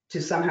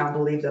to somehow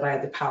believe that I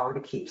had the power to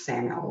keep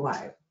Samuel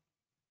alive.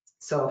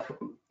 So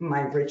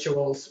my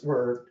rituals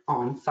were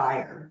on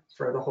fire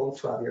for the whole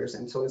 12 years.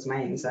 And so was my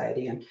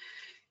anxiety and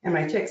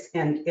my tics,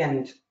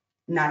 and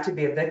not to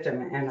be a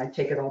victim. And I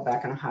take it all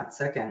back in a hot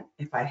second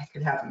if I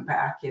could have him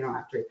back, you know,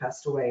 after he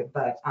passed away.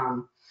 But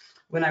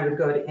when I would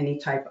go to any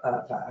type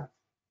of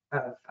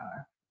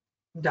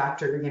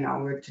doctor, you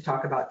know, to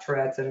talk about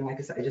Tourette's, and like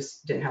I said, I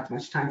just didn't have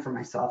much time for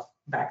myself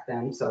back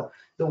then. So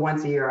the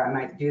once a year I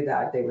might do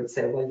that, they would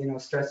say, well, you know,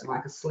 stress and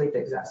lack of sleep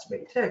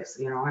exacerbate tics,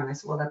 you know. And I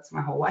said, well, that's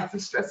my whole life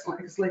is stress and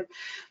lack of sleep,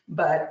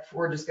 but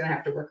we're just going to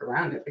have to work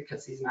around it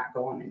because he's not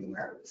going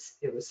anywhere.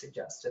 It was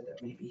suggested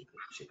that maybe he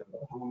should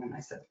go home, and I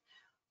said,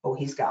 oh,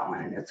 he's got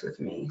one, and it's with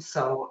me.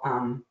 So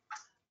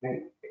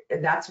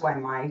that's why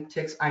my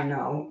tics, I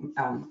know,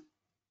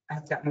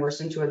 have gotten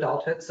worse into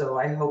adulthood. So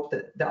I hope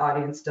that the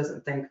audience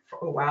doesn't think,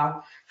 oh,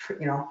 wow,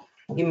 you know,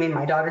 you mean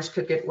my daughters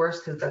could get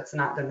worse, because that's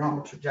not the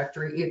normal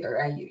trajectory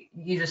either.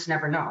 You just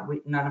never know.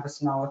 None of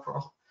us know if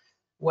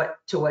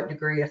to what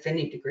degree, if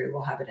any degree,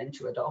 we'll have it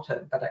into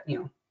adulthood. But you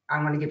know,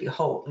 I want to give you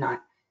hope,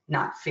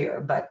 not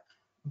fear.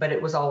 But it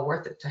was all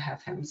worth it to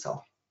have him.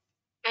 So.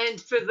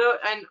 And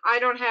and I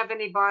don't have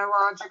any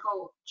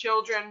biological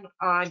children.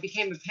 I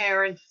became a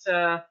parent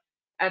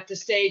at the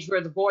stage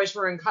where the boys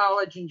were in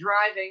college and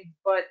driving,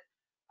 but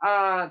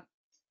I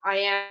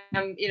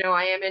am, you know,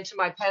 I am into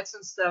my pets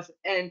and stuff.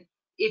 And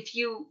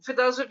for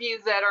those of you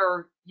that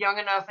are young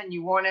enough and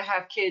you want to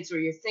have kids, or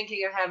you're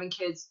thinking of having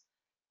kids,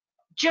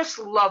 just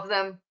love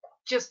them.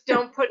 Just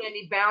don't put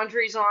any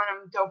boundaries on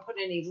them. Don't put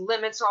any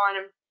limits on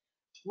them.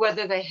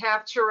 Whether they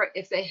have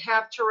if they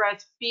have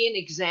Tourette's, be an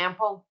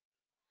example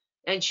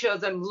and show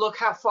them, look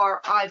how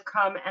far I've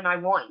come, and I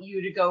want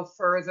you to go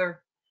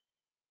further.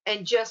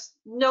 And just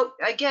note,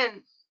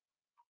 again,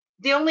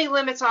 the only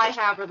limits I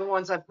have are the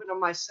ones I put on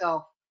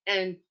myself.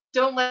 And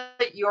don't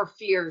let your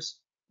fears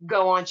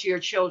go onto your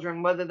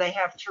children, whether they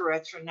have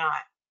Tourette's or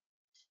not,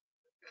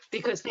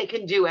 because they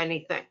can do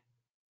anything.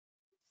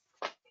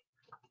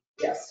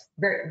 Yes,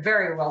 very,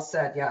 very well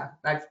said. Yeah,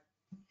 I've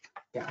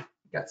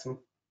got some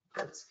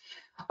quotes.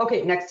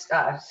 Okay, next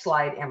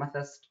slide,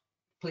 Amethyst,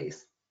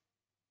 please.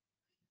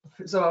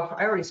 So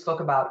I already spoke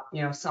about,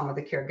 some of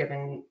the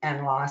caregiving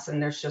and loss,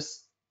 and there's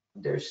just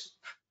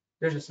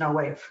no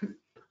way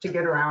to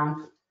get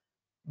around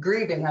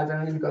grieving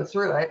other than to go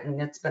through it. And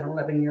it's been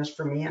 11 years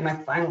for me, and I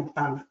finally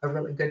found a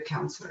really good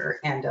counselor,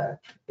 and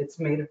it's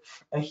made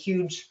a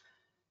huge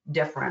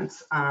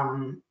difference.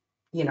 My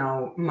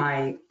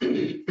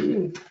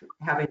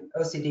having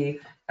OCD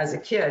as a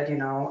kid,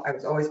 I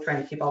was always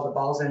trying to keep all the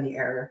balls in the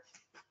air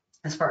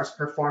as far as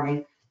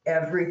performing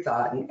every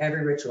thought and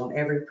every ritual and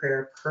every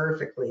prayer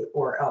perfectly,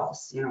 or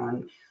else,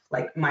 and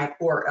like my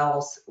or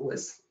else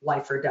was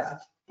life or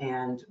death.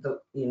 And the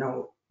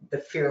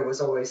fear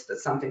was always that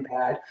something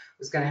bad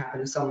was going to happen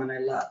to someone I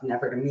loved,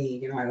 never to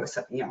me. I always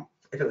said,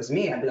 if it was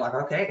me, I'd be like,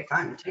 okay,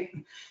 fine, take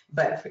me.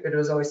 But it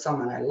was always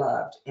someone I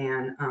loved.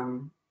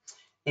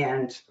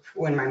 And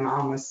when my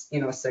mom was,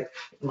 sick,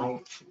 my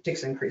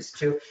tics increased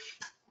too.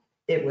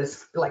 It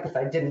was like, if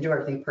I didn't do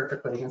everything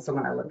perfectly and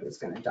someone I loved was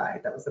going to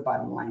die. That was the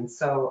bottom line.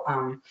 So,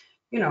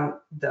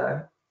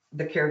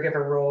 the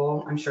caregiver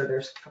role, I'm sure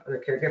there's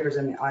other caregivers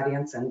in the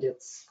audience, and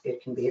it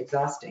can be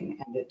exhausting,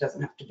 and it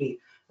doesn't have to be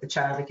a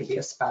child. It could be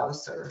a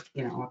spouse, or,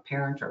 a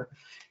parent, or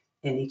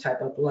any type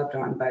of loved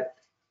one, but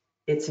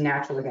it's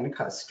naturally going to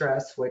cause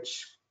stress,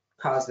 which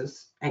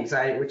causes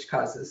anxiety, which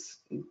causes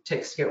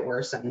tics to get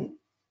worse. And,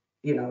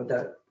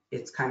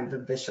 it's kind of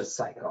a vicious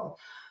cycle.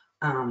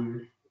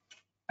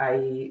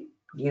 I,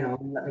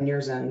 11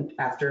 years in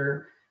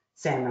after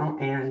Samuel,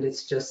 and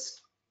it's just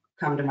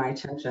come to my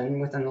attention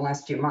within the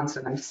last few months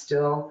that I'm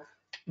still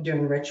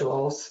doing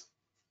rituals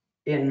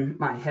in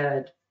my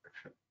head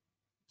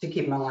to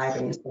keep him alive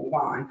and he's been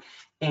gone.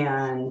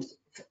 And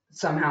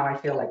somehow I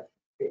feel like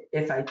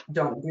if I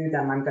don't do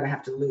them, I'm going to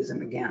have to lose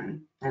him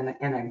again. And I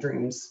have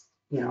dreams,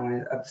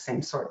 of the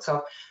same sort.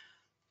 So,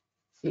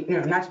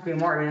 not to be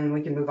morbid, and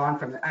we can move on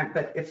from it,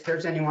 but if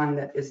there's anyone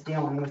that is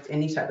dealing with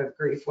any type of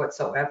grief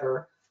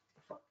whatsoever,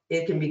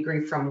 it can be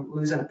grief from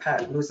losing a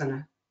pet,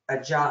 losing a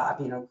job.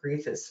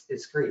 Grief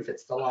is grief.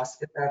 It's the loss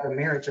of a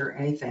marriage or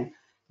anything.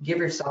 Give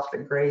yourself the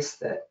grace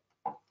that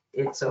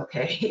it's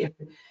okay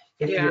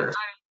if you're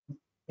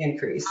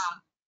increase.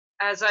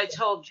 As I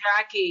told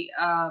Jackie,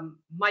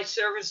 my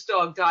service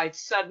dog died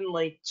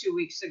suddenly 2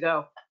 weeks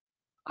ago.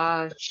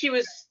 She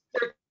was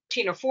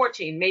 13 or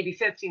 14, maybe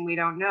 15, we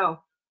don't know.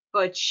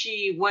 But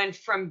she went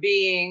from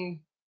greeting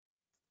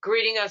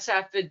us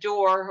at the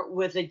door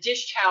with a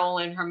dish towel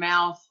in her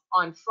mouth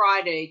on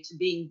Friday to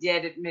being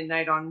dead at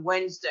midnight on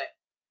Wednesday.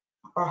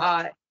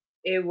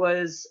 It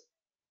was,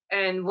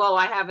 and well,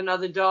 I have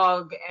another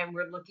dog, and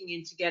we're looking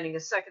into getting a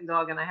second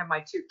dog, and I have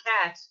my 2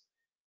 cats.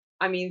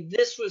 I mean,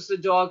 this was the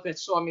dog that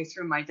saw me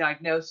through my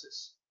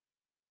diagnosis.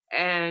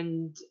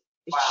 And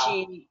Wow.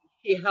 she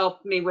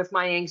helped me with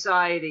my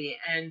anxiety,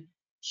 and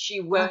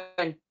she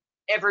went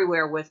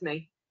everywhere with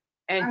me.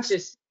 And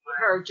just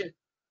her just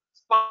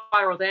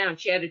spiral down.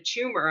 She had a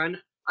tumor,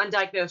 an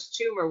undiagnosed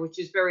tumor, which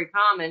is very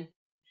common,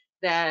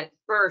 that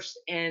burst,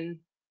 and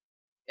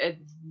it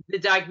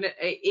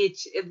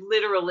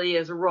literally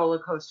is a roller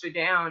coaster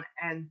down.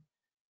 And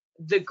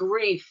the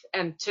grief,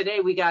 and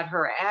today we got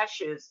her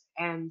ashes,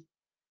 and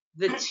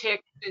the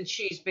tics since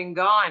she's been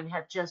gone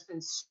have just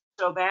been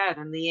so bad,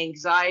 and the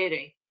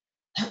anxiety.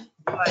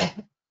 But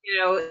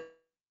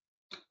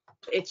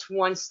it's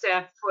one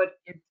step foot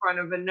in front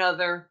of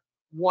another,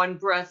 one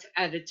breath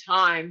at a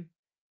time.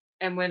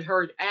 And when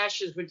her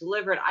ashes were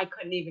delivered, I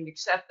couldn't even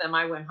accept them.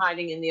 I went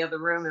hiding in the other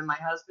room, and my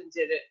husband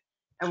did it,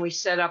 and we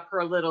set up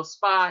her little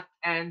spot.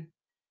 And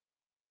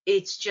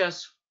it's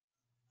just,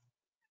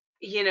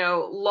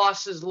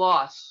 loss is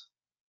loss.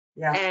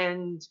 Yeah.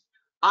 And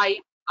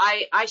I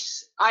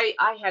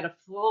had a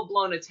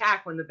full-blown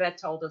attack when the vet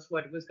told us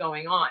what was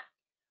going on.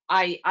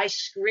 I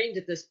screamed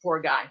at this poor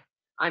guy.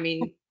 I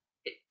mean,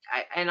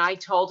 and I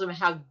told him,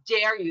 how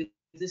dare you?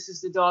 This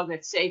is the dog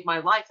that saved my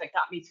life, that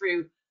got me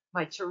through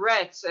my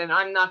Tourette's, and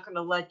I'm not going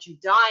to let you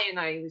die. And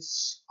I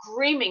was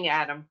screaming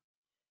at him.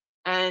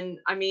 And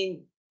I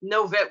mean,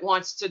 no vet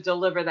wants to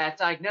deliver that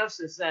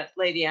diagnosis. That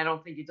lady, I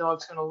don't think your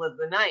dog's going to live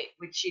the night,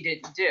 which she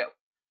didn't do.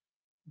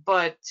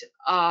 But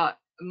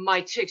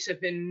my tics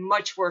have been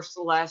much worse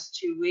the last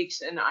 2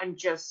 weeks, and I'm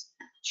just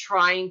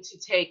trying to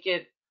take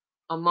it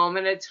a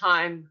moment at a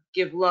time,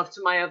 give love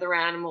to my other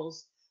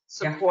animals,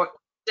 support,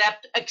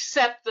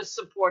 accept the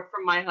support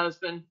from my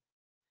husband,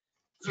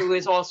 who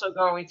is also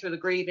going through the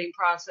grieving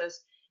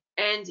process,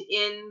 and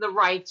in the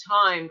right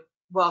time,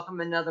 welcome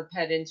another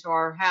pet into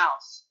our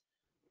house.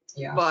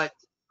 Yeah. But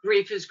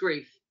grief is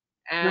grief,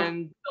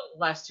 and the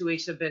last 2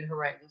 weeks have been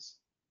horrendous.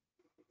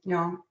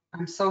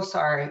 I'm so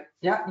sorry.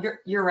 Yeah,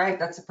 you're right.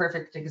 That's a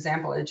perfect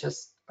example. It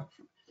just,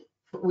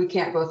 we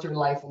can't go through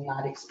life and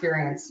not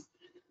experience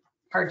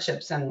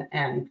hardships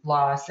and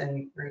loss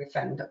and grief.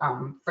 And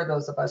for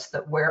those of us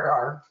that wear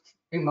our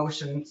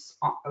emotions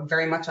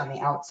very much on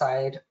the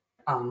outside,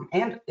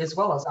 and as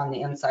well as on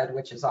the inside,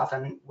 which is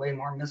often way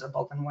more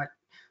miserable than what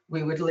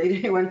we would lead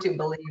anyone to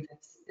believe,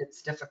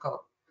 it's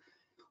difficult.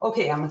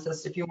 Okay,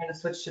 Amethyst, if you want to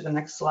switch to the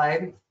next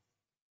slide.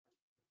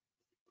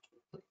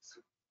 Please.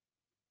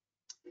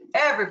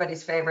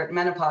 everybody's favorite,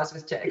 menopause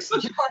with ticks.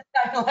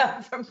 I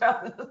laugh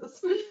about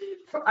this.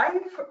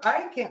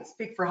 I can't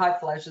speak for hot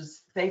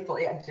flashes.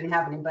 Thankfully, I didn't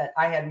have any, but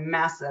I had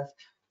massive,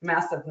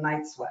 massive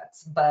night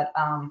sweats. But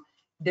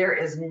there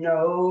is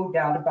no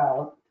doubt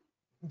about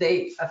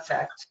they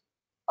affect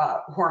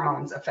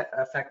hormones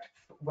affect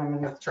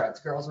women with Tourette's,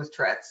 girls with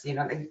Tourette's. You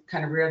know, they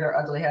kind of rear their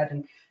ugly head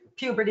in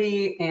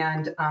puberty,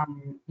 and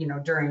you know,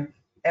 during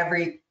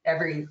every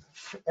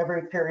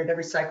period,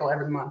 every cycle,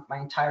 every month, my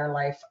entire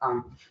life,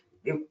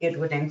 it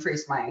would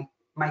increase my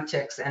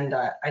ticks, and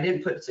I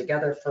didn't put it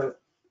together for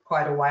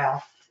quite a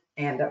while,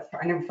 and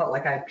I never felt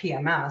like I had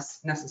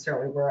PMS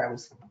necessarily, where I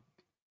was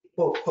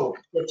quote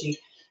itchy,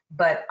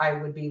 but I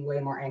would be way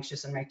more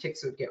anxious, and my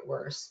ticks would get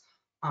worse.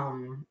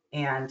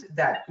 And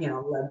that, you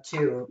know, led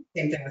to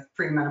same thing with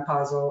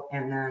premenopausal,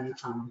 and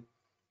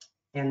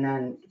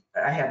then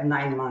I had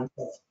 9 months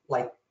of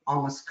like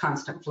almost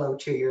constant flow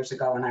 2 years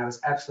ago, and I was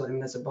absolutely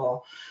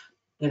miserable,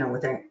 you know,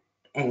 with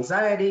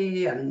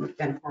anxiety and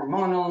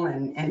hormonal,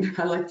 and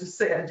I like to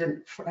say I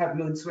didn't have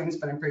mood swings,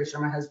 but I'm pretty sure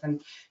my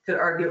husband could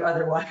argue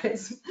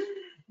otherwise.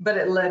 But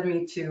it led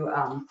me to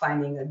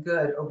finding a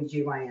good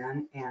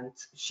OBGYN, and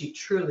she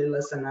truly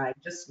listened. I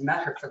just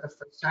met her for the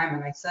first time,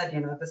 and I said, you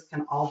know, this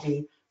can all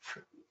be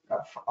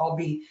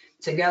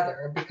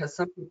together, because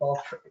some people,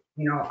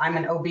 you know, I'm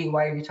an OB,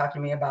 why are you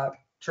talking to me about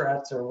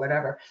Tourette's or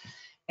whatever?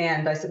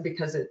 And I said,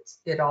 because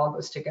it all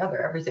goes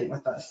together, everything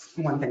with us.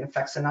 One thing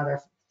affects another,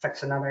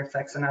 affects another,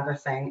 affects another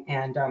thing.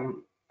 And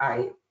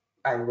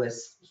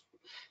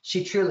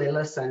she truly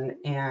listened,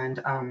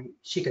 and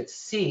she could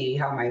see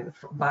how my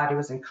body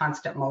was in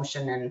constant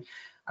motion, and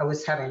I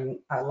was having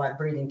a lot of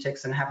breathing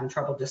tics and having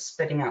trouble just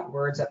spitting out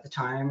words at the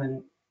time.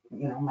 And,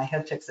 you know, my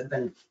head tics had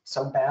been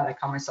so bad, I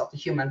call myself the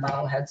human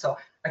bobblehead. So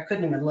I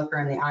couldn't even look her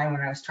in the eye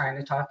when I was trying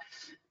to talk.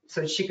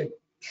 So she could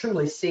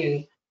truly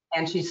see.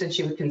 And she said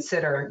she would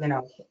consider, you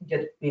know,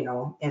 get, you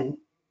know, in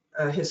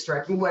a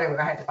hysterectomy, whatever.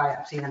 I had to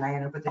biopsy, and I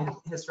ended up with a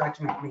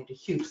hysterectomy. It made a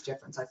huge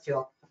difference. I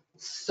feel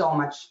so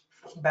much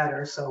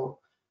better. So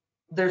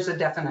there's a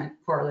definite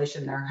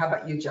correlation there. How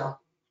about you, Jill?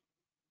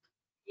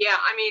 Yeah,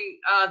 I mean,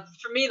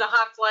 for me, the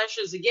hot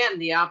flashes, again,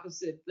 the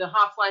opposite. The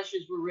hot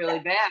flashes were really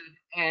bad,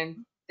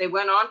 and they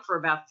went on for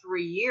about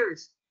 3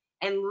 years.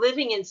 And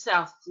living in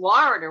South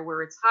Florida,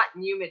 where it's hot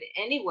and humid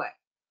anyway,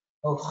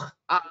 Oh,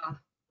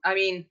 I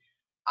mean,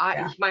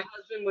 yeah. my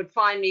husband would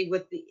find me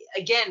with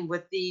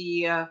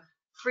the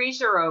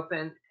freezer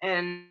open,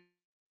 and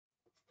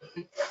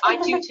I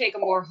take a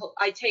very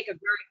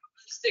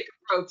holistic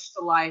approach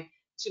to life,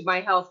 to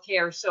my health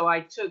care. So I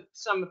took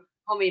some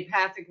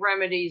homeopathic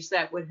remedies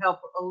that would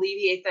help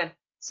alleviate that.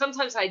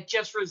 Sometimes I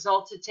just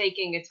resort to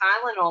taking a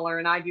Tylenol or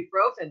an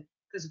ibuprofen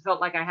because it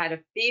felt like I had a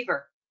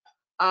fever.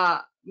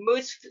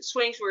 Mood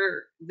swings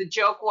were, the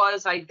joke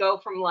was I'd go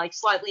from like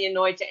slightly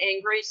annoyed to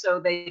angry, so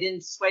they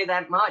didn't sway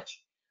that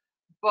much.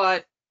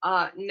 But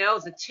no,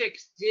 the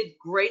ticks did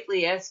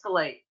greatly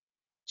escalate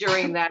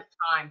during that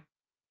time.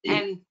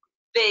 And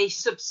they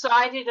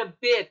subsided a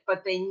bit,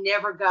 but they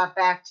never got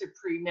back to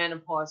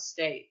premenopause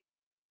state.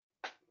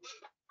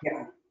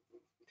 Yeah.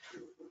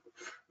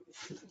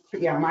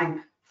 Yeah,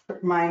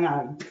 mine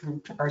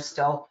are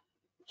still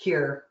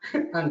here,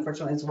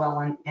 unfortunately, as well,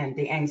 and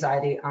the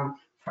anxiety.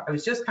 I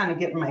was just kind of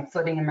getting my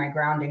footing and my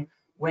grounding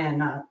when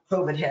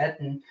COVID hit,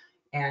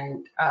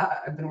 and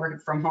I've been working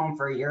from home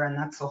for a year, and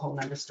that's a whole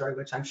nother story,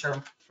 which I'm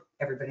sure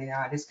everybody in the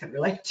audience can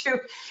relate to,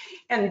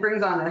 and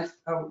brings on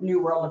a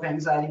new world of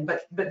anxiety.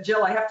 But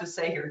Jill, I have to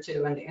say here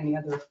too, and any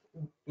other,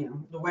 you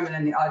know, the women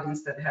in the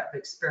audience that have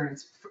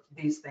experienced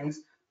these things,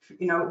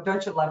 you know,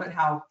 don't you love it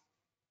how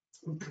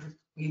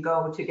you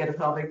go to get a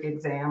pelvic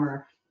exam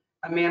or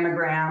a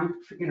mammogram,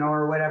 you know,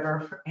 or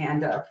whatever,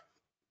 and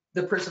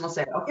the person will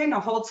say, okay, now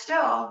hold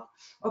still.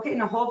 Okay,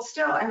 now hold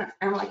still. And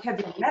I'm like, have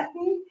you met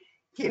me?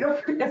 You know,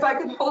 if I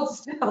could hold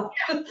still,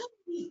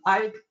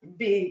 I'd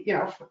be, you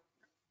know,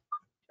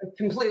 a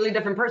completely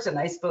different person,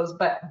 I suppose.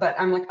 But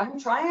I'm like, I'm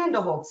trying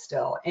to hold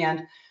still.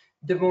 And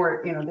the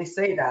more, you know, they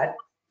say that,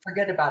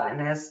 forget about it.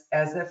 And as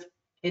if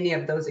any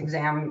of those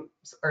exams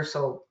are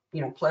so,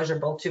 you know,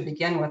 pleasurable to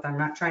begin with. I'm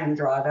not trying to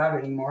draw it out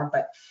anymore,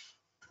 but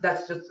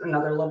that's just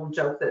another little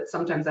joke that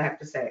sometimes I have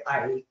to say,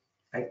 I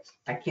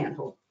can't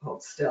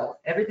hold still.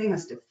 Everything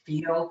has to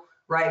feel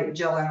right.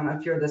 Jill, I don't know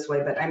if you're this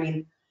way, but I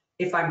mean,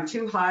 if I'm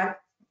too hot,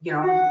 you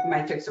know,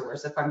 my ticks are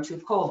worse. If I'm too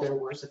cold, they're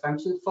worse. If I'm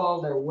too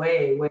full, they're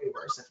way, way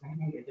worse. If I'm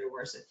hungry, they're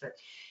worse.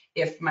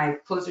 If my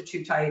clothes are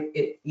too tight,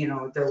 you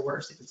know, they're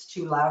worse. If it's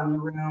too loud in the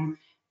room,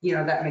 you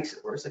know, that makes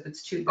it worse. If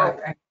it's too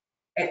dark,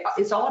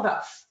 it's all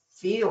about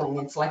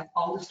feeling. It's like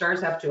all the stars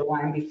have to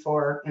align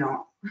before, you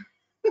know,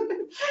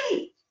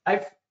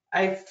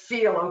 I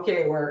feel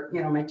okay where,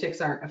 you know, my ticks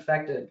aren't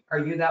affected. Are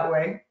you that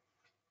way?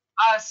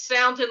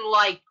 Sound and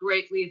light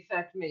greatly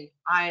affect me.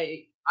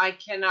 I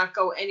cannot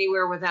go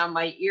anywhere without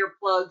my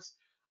earplugs.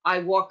 I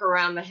walk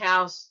around the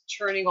house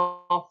turning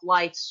off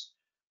lights.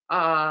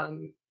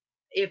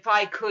 If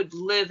I could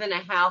live in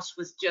a house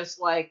with just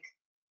like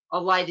a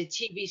lighted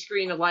TV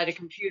screen, a lighted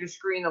computer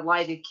screen, a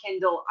lighted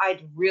Kindle,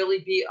 I'd really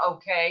be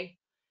okay.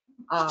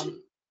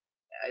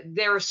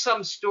 there are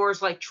some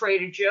stores like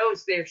Trader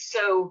Joe's, they're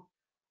so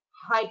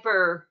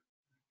hyper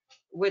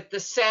with the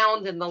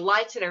sound and the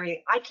lights and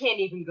everything, I can't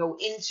even go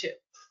into,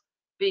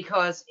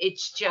 because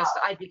it's just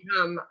I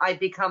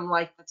become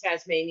like the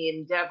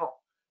Tasmanian devil.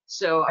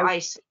 So I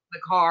sit in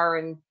the car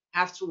and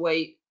have to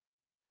wait.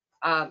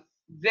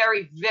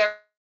 Very, very,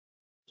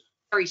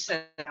 very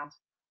sound.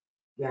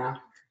 Yeah.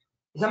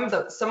 Some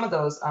of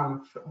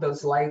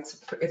those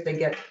lights, if they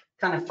get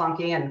kind of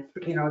funky and,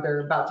 you know,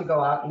 they're about to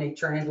go out and they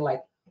turn into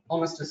like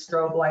almost a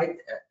strobe light,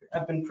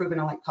 have been proven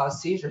to like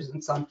cause seizures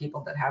in some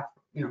people that have,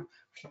 you know,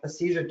 a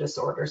seizure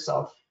disorder.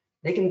 So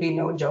they can be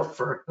no joke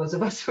for those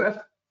of us who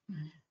have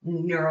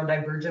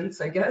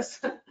neurodivergence, I guess.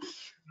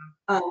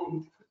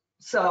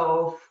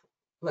 So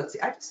let's see,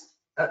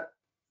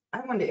 I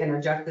wanted to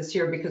interject this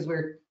here because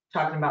we're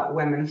talking about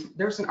women.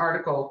 There's an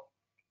article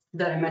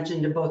that I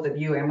mentioned to both of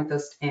you,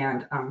 Amethyst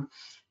and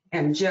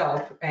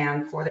Jill,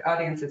 and for the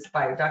audience, it's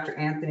by Dr.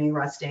 Anthony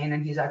Rastain,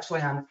 and he's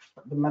actually on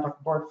the medical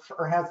board,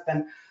 or has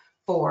been,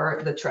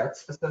 for the Tourette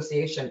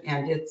Association,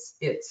 and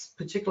it's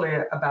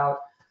particularly about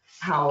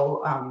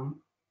how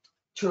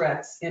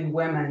Tourette's in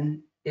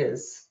women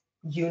is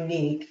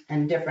unique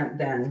and different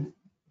than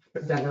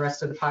the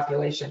rest of the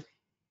population.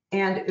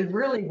 And it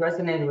really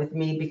resonated with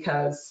me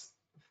because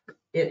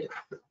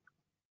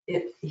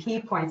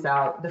he points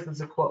out, this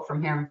is a quote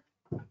from him,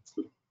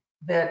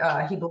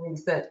 that he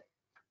believes that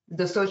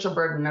the social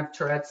burden of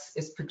Tourette's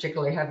is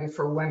particularly heavy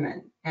for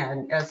women.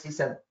 And as he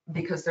said,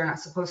 because they're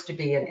not supposed to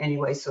be in any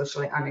way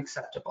socially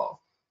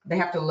unacceptable. They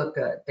have to look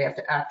good. They have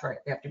to act right.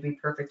 They have to be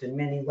perfect in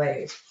many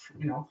ways.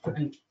 You know,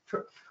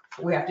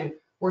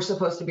 we're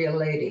supposed to be a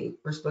lady.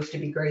 We're supposed to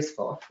be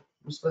graceful.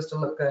 We're supposed to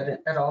look good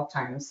at all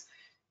times.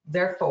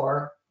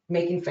 Therefore,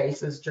 making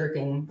faces,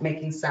 jerking,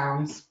 making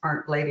sounds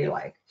aren't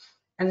ladylike.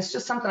 And it's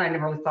just something I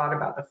never really thought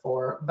about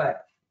before,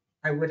 but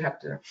I would have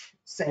to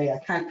say I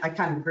kind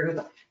of agree with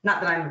it.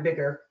 Not that I'm a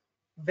bigger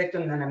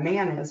victim than a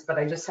man is, but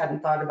I just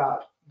hadn't thought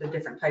about the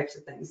different types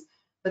of things.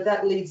 But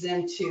that leads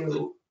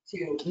into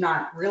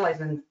not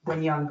realizing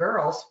when young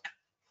girls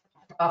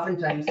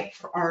oftentimes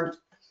aren't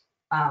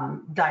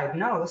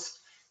diagnosed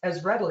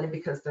as readily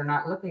because they're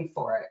not looking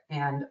for it.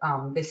 And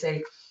they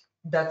say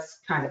that's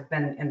kind of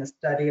been in the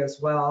study as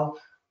well,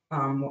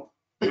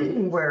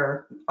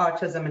 where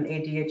autism and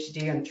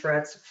ADHD and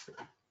Tourette's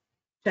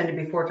tend to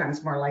be 4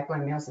 times more likely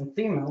in males than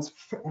females.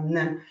 And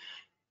then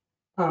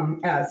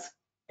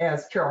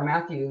as Carol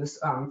Matthews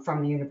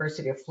from the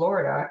University of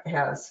Florida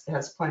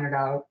has pointed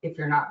out, if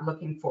you're not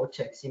looking for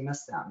tics, you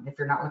miss them. If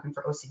you're not looking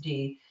for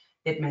OCD,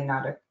 it may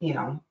not, you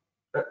know,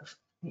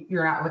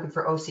 you're not looking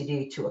for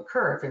OCD to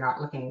occur if you're not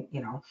looking,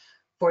 you know,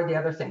 for the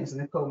other things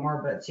and the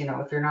comorbids. You know,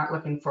 if you're not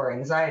looking for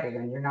anxiety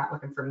and you're not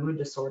looking for mood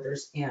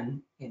disorders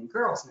in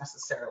girls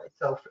necessarily,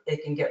 so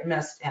it can get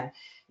missed. And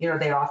you know,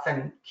 they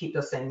often keep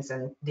those things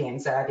and the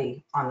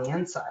anxiety on the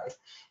inside.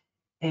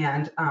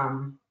 And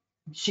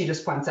she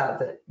just points out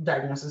that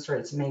diagnosis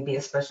rates may be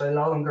especially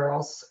low in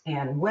girls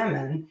and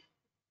women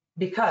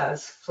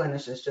because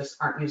clinicians just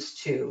aren't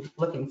used to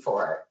looking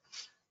for it.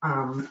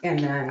 And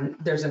then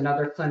there's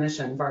another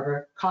clinician,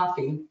 Barbara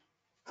Coffey,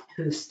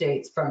 who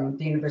states from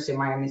the University of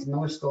Miami's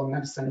Miller School of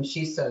Medicine, and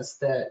she says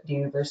that the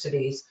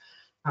university's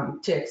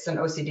tics and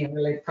OCD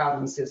related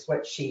problems is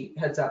what she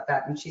heads up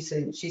at, and she's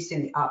seen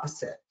the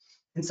opposite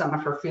in some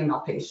of her female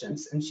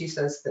patients. And she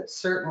says that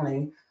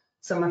certainly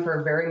some of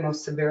her very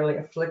most severely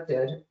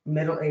afflicted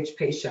middle-aged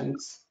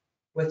patients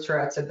with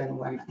Tourette's have been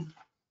women.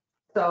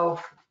 So,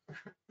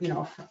 you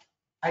know,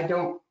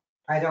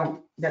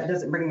 that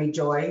doesn't bring me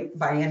joy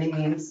by any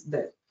means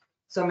that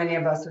so many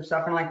of us are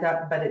suffering like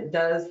that, but it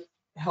does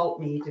help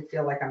me to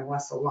feel like I'm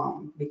less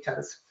alone,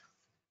 because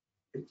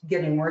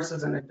getting worse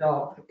as an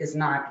adult is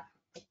not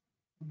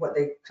what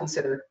they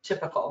consider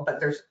typical, but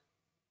there's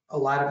a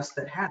lot of us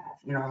that have,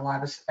 you know, a lot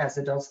of us as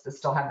adults that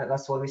still have it.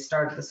 That's why we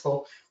started this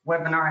whole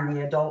webinar and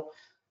the adult,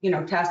 you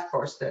know, task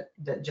force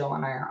that Jill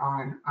and I are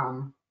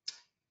on.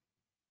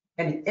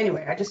 And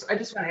anyway, I just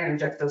want to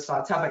interject those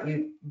thoughts. How about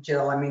you,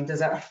 Jill? I mean, does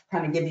that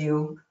kind of give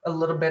you a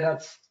little bit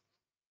of?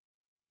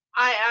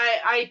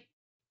 I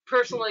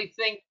personally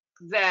think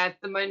that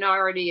the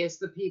minority is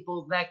the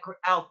people that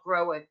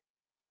outgrow it.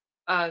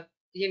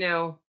 You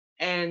know,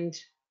 and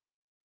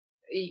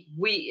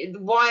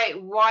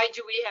why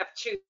do we have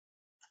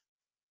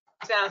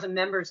 2,000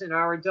 members in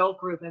our adult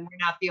group and we're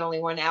not the only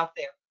one out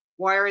there?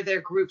 Why are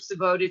there groups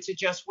devoted to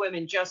just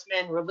women, just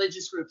men,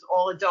 religious groups,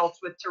 all adults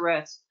with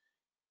Tourette's?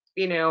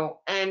 You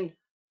know, and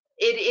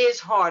it is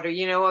harder.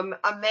 You know, a man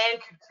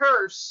could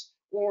curse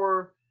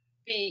or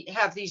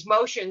have these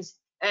motions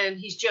and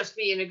he's just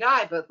being a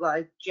guy, but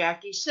like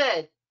Jackie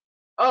said,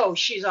 oh,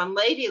 she's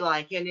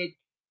unladylike, and it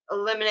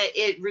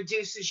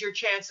reduces your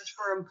chances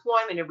for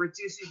employment. It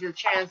reduces your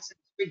chances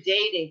for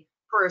dating,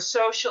 for a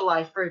social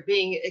life, for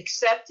being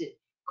accepted,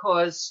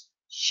 because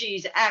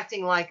she's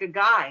acting like a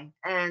guy.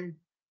 And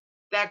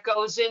that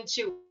goes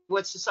into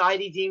what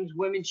society deems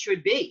women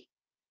should be.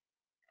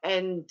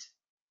 And,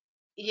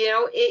 you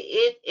know,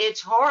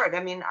 it's hard.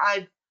 I mean,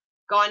 I've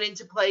gone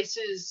into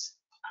places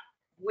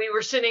we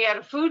were sitting at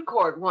a food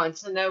court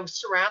once, and I was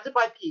surrounded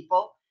by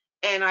people,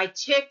 and I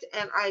ticked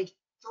and I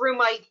threw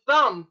my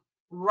thumb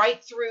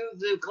right through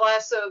the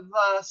glass of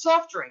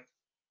soft drink.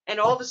 And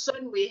all of a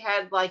sudden, we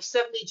had like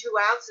 72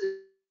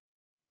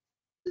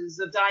 ounces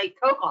of Diet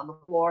Coke on the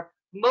floor,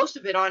 most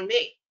of it on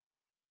me.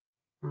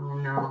 Oh,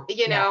 no.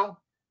 You know,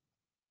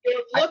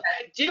 it looked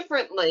at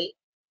differently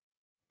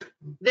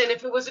than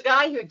if it was a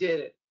guy who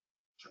did it.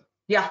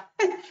 Yeah.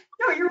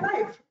 No, you're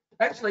right.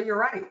 Actually, you're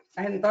right.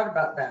 I hadn't thought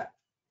about that.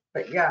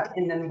 But yeah,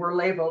 and then we're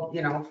labeled,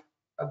 you know,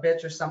 a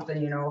bitch or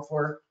something, you know, if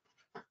we're,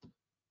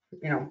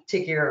 you know,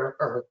 ticky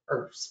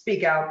or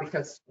speak out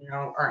because, you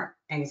know, our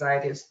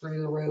anxiety is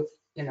through the roof,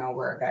 you know,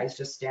 where a guy's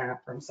just standing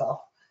up for himself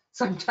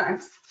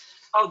sometimes.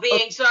 Oh, the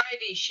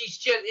anxiety. She's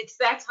just, it's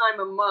that time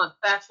of month.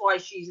 That's why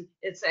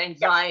it's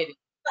anxiety.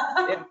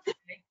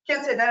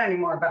 Can't say that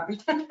anymore about me.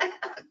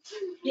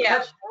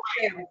 Yeah.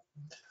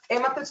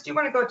 Amethyst, do you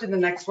want to go to the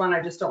next one?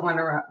 I just don't want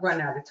to run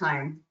out of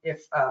time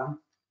if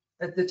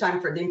at the time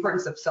for the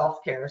importance of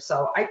self-care.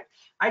 So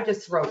I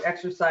just wrote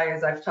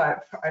exercise. I've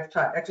taught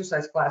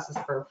exercise classes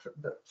for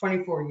the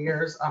 24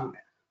 years.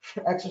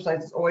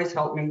 Exercise has always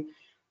helped me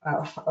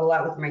a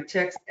lot with my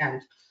tics,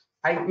 and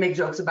I make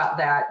jokes about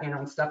that, you know,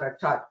 and stuff. I've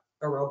taught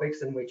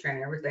aerobics and weight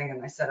training, everything,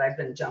 and I said I've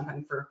been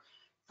jumping for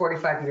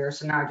 45 years,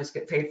 so now I just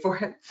get paid for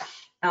it.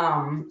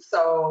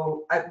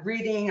 So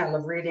reading, I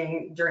love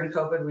reading. During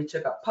COVID, we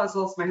took up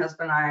puzzles. My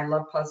husband and I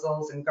love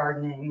puzzles and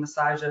gardening,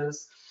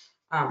 massages.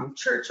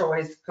 Church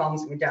always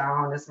calms me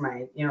down. It's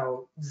my, you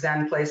know,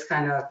 Zen place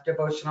kind of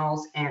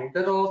devotionals and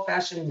good old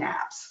fashioned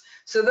naps.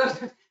 So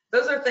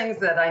those are things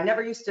that I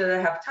never used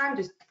to have time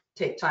to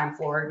take time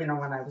for, you know,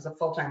 when I was a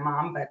full-time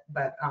mom,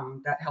 but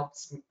that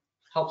helps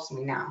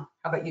me now.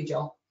 How about you,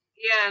 Jill?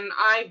 Yeah, and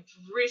I've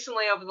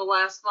recently, over the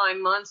last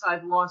 9 months,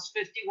 I've lost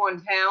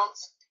 51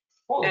 pounds.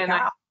 Holy and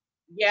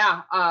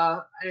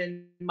cow.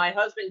 And my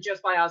husband,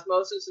 just by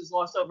osmosis, has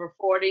lost over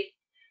 40,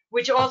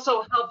 which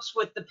also helps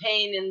with the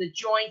pain in the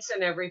joints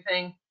and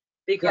everything,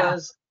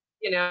 because,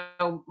 you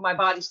know, my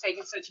body's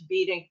taking such a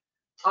beating.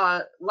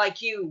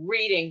 Like you,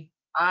 reading.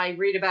 I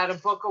read about a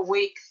book a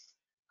week.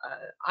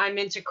 I'm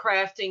into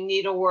crafting,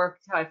 needlework.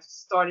 I've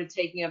started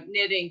taking up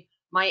knitting.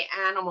 My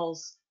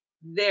animals,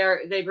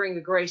 they bring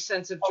a great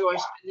sense of joy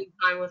spending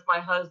time with my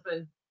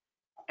husband.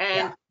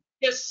 And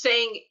just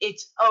saying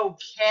it's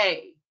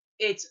okay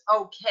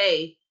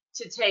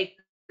to take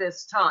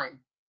this time.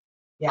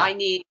 Yeah. I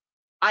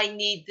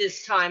need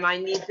this time. I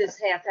need this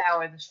half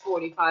hour, this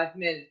 45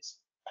 minutes.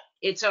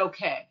 It's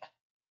okay.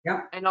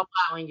 Yep. And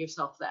allowing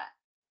yourself that.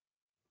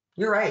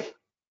 You're right.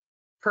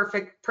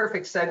 Perfect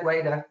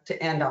segue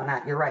to end on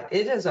that. You're right.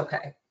 It is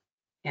okay.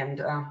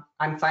 And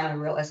I'm finally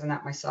realizing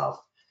that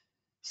myself.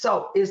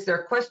 So is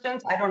there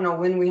questions? I don't know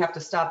when we have to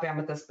stop,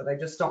 Amethyst, but I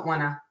just don't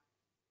want to,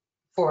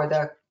 for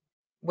the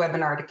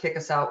webinar to kick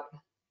us out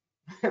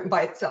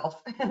by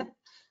itself.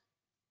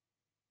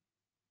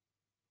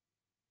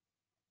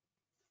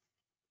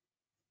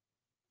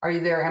 Are you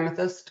there,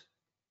 Amethyst?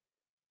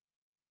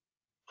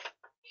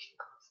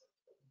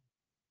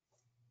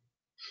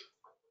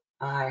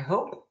 I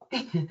hope.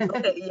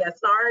 Okay, yeah,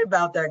 sorry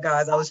about that,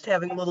 guys. I was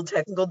having little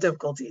technical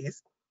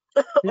difficulties.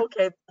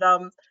 Okay,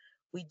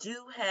 we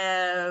do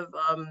have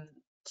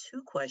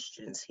 2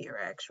 questions here,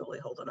 actually.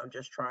 Hold on, I'm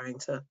just trying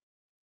to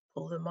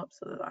pull them up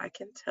so that I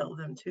can tell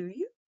them to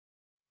you.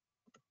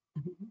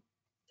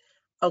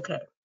 Okay.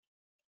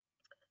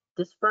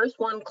 This first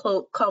one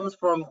comes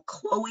from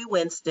Chloe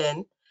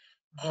Winston,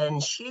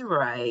 and she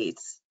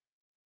writes,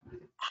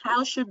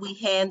 how should we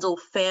handle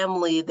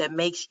family that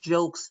makes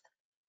jokes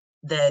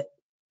that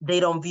they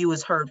don't view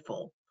as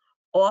hurtful?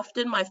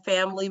 Often my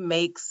family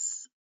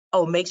makes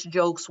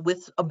jokes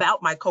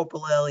about my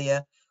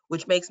coprolalia,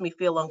 which makes me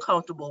feel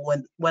uncomfortable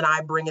when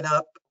I bring it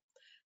up.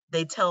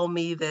 They tell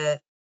me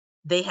that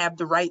they have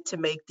the right to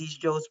make these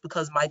jokes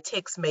because my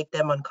tics make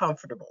them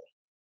uncomfortable.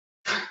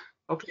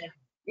 Okay.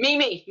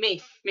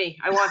 Me.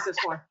 I want this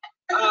one.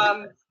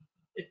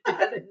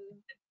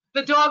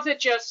 The dog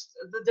that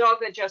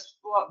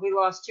we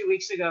lost 2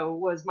 weeks ago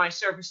was my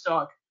service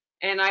dog,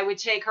 and I would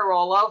take her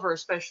all over,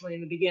 especially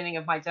in the beginning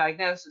of my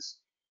diagnosis.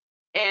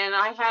 And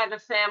I had a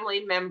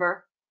family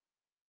member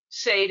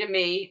say to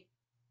me,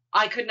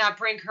 I could not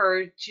bring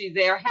her to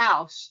their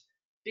house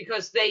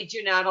because they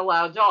do not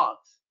allow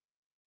dogs.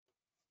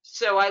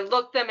 So I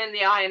looked them in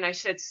the eye and I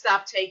said,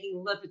 stop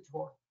taking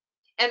Lipitor.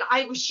 And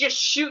I was just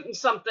shooting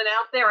something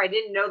out there. I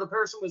didn't know the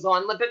person was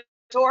on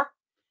Lipitor.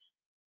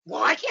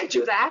 Well, I can't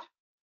do that.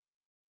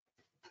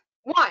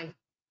 Why?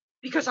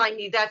 Because I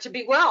need that to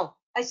be well.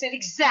 I said,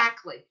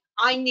 exactly.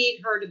 I need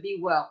her to be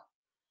well.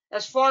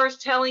 As far as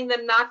telling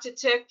them not to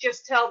tick,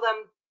 just tell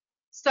them,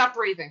 stop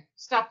breathing,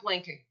 stop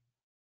blinking.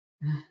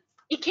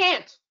 You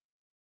can't.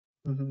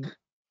 Mm-hmm.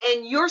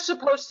 And you're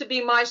supposed to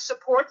be my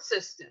support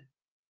system.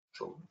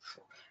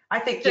 I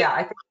think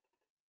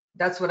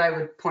that's what I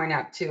would point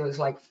out too, is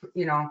like,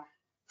 you know,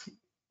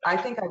 I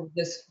think I would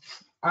just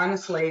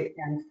honestly,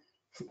 and,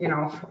 you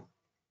know,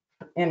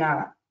 in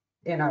a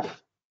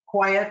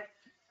quiet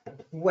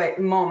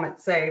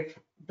moment say,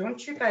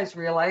 don't you guys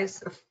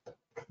realize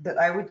that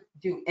I would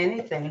do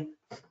anything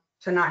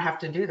to not have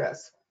to do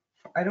this.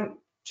 I don't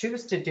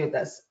choose to do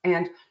this.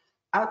 And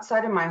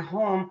outside of my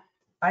home,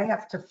 I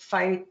have to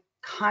fight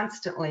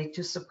constantly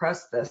to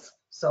suppress this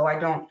so I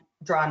don't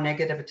draw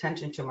negative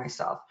attention to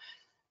myself.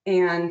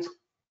 And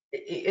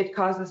it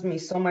causes me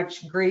so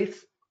much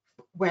grief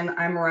when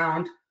I'm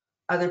around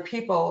other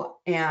people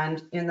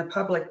and in the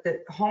public, that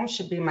home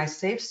should be my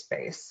safe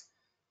space.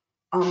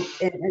 And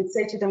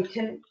say to them,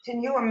 can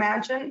you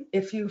imagine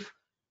if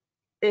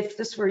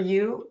this were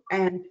you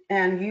and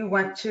you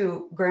went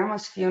to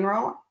grandma's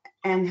funeral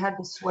and had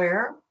to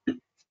swear?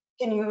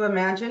 Can you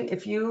imagine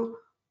if you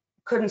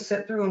couldn't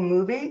sit through a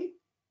movie?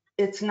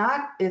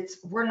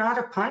 We're not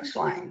a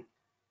punchline.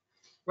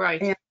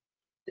 Right.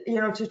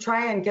 And, to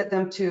try and get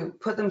them to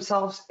put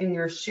themselves in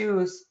your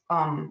shoes,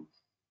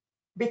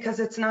 because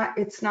it's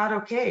not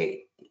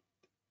okay.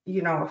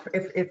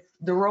 If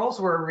the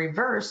roles were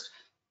reversed,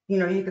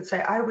 you could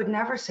say, I would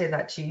never say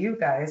that to you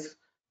guys,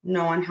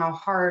 knowing how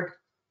hard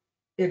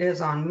it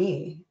is on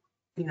me.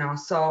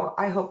 So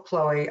I hope,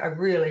 Chloe, I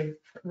really,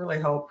 really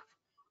hope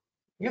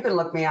you can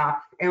look me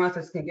up.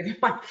 Amethyst can give you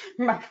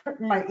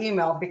my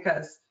email,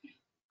 because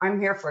I'm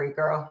here for you,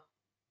 girl.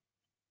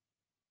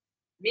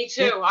 Me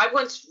too. I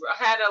once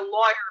had a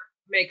lawyer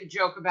make a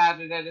joke about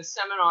it at a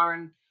seminar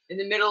in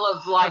the middle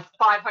of like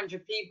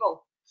 500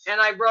 people. And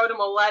I wrote him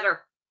a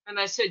letter and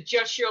I said,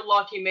 just your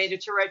luck you made a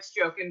Tourette's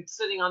joke, and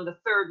sitting on the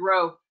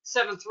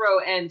 7th row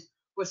end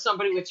with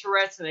somebody with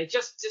Tourette's, and I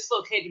just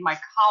dislocated my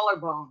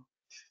collarbone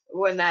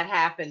when that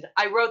happened.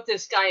 I wrote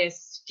this guy a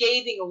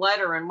scathing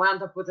letter and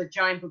wound up with a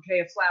giant bouquet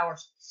of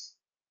flowers.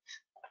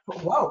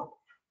 Whoa.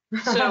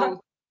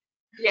 So,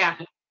 yeah.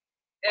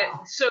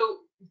 Wow. So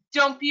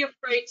don't be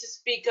afraid to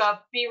speak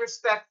up. Be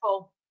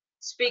respectful.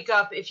 Speak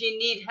up. If you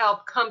need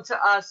help, come to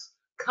us.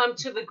 Come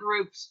to the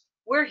groups.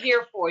 We're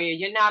here for you.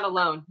 You're not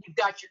alone. You've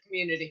got your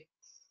community.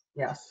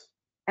 Yes.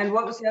 And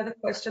what was the other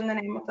question, the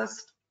name of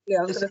this? Yeah,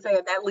 I was going to say,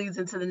 that leads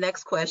into the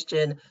next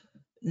question.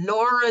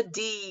 Nora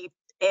D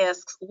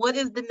asks, what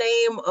is the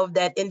name of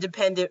that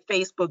independent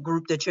Facebook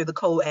group that you're the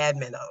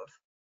co-admin of?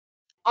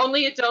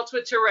 Only Adults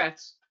with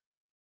Tourette's.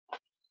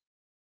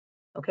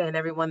 Okay, and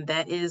everyone,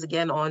 that is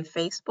again on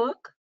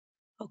Facebook.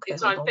 Okay,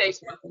 It's on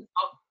Facebook.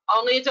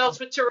 Only Adults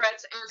with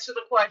Tourette's. Answer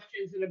the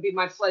questions, and it'll be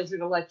my pleasure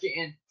to let you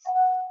in.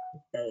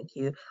 Thank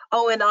you.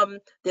 Oh, and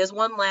there's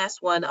one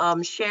last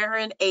one.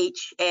 Sharon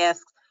H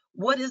asks,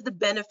 what is the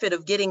benefit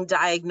of getting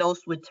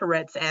diagnosed with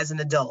Tourette's as an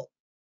adult,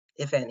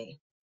 if any?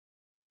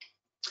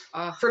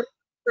 For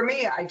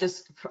me,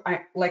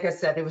 like I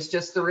said, it was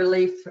just the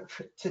relief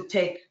to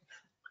take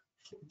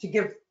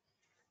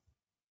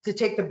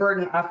the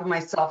burden off of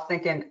myself,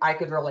 thinking I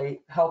could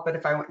really help it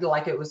if I went,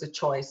 like it was a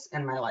choice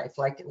in my life,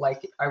 like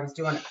I was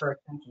doing it for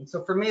attention.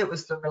 So for me, it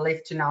was the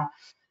relief to know.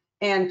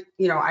 And,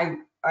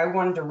 I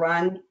wanted to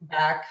run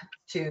back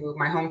to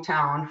my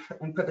hometown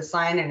and put a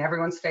sign in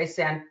everyone's face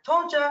saying,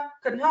 told you,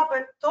 couldn't help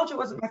it, told you it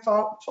wasn't my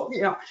fault,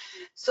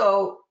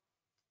 So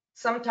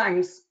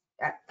sometimes,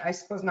 I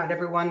suppose not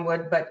everyone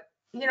would, but,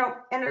 and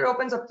it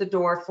opens up the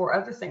door for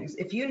other things.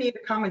 If you need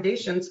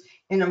accommodations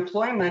in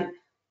employment,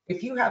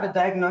 if you have a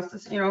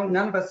diagnosis, none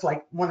of us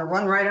want to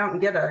run right out and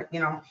get a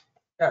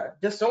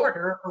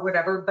disorder or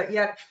whatever, but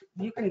yet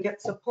you can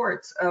get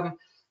supports.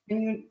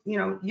 And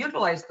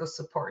utilize those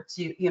supports.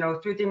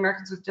 Through the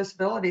Americans with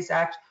Disabilities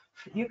Act,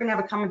 you can have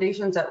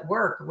accommodations at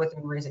work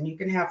within reason. You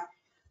can have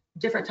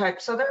different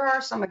types. So there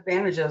are some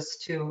advantages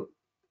to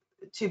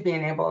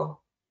being able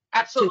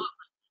Absolutely. to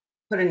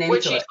put a name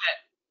What to she it.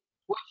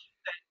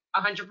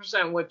 said.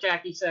 100% what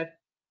Jackie said.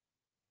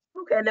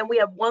 Okay, and then we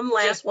have one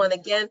last one.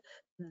 Again,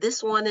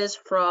 this one is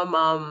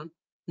from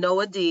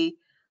Noah D.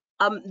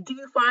 Do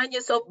you find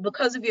yourself,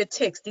 because of your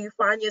tics, do you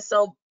find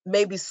yourself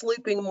maybe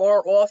sleeping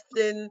more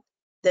often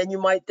than you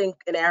might think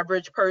an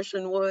average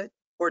person would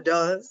or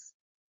does?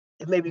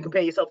 If maybe you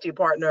compare yourself to your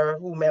partner or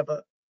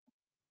whomever.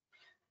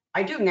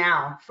 I do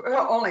now,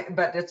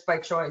 but it's by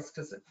choice,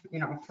 because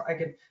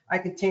I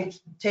could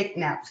take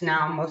naps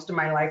now. Most of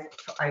my life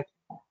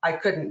I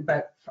couldn't,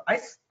 but I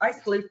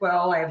sleep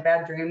well. I have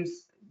bad dreams,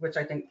 which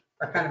I think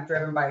are kind of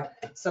driven by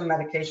some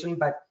medication,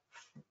 but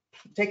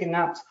taking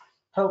naps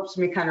helps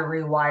me kind of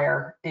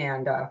rewire.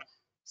 And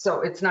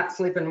so it's not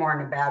sleeping more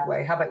in a bad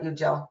way. How about you,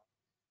 Jill?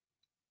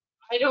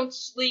 I don't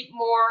sleep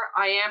more.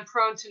 I am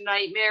prone to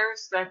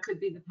nightmares. That could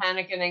be the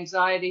panic and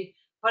anxiety,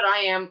 but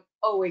I am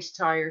always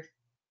tired.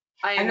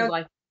 I am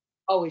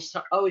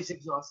always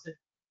exhausted.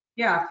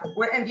 Yeah,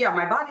 and yeah,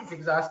 my body's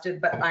exhausted,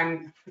 but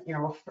I'm,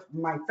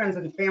 my friends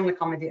and family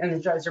call me the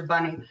Energizer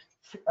Bunny.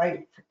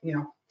 I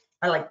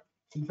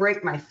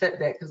break my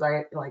Fitbit because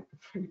I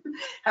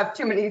have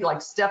too many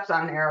steps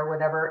on there or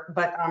whatever.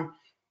 But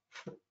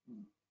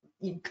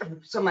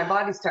so my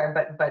body's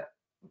tired,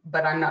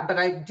 but I'm not. But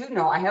I do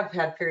know I have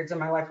had periods in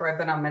my life where I've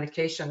been on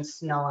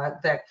medications, Noah,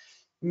 that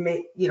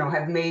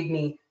have made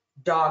me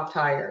dog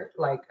tired.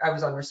 Like I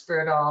was on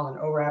Risperidol and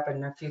ORAP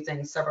and a few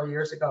things several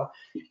years ago,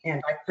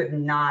 and I could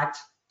not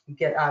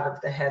get out of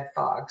the head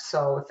fog.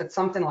 So if it's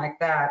something like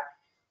that,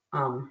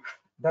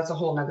 that's a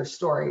whole nother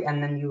story.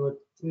 And then you would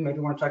maybe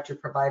want to talk to your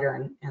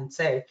provider and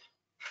say,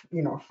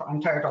 you know,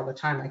 I'm tired all the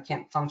time, I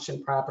can't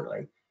function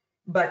properly.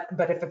 But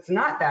if it's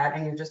not that,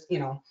 and you're just, you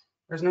know,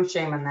 there's no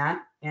shame in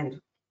that.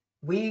 And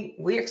we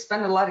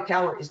expend a lot of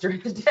calories during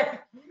the day,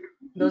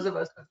 those of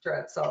us with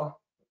Tourette. So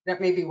that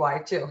may be why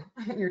too,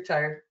 you're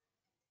tired.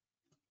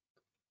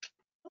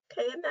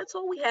 Okay, and that's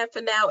all we have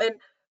for now. And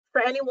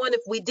for anyone,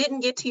 if we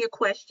didn't get to your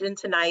question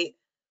tonight,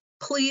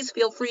 please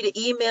feel free to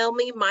email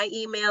me. My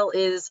email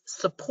is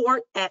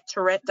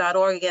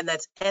support@tourette.org. Again,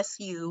 that's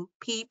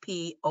SUPPORT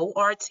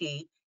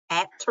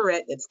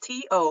 @Tourette. It's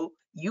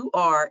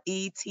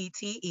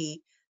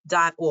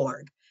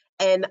TOURETTE.org.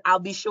 And I'll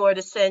be sure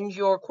to send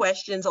your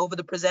questions over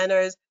to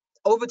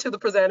the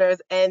presenters,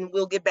 and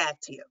we'll get back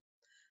to you.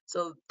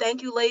 So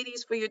thank you,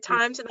 ladies, for your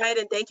time tonight,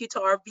 and thank you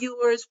to our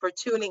viewers for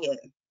tuning in.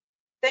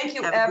 Thank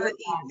you, Have a good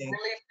everyone. evening.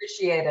 Really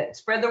appreciate it.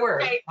 Spread the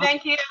word. Okay,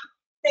 thank you.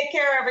 Take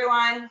care,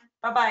 everyone.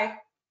 Bye-bye.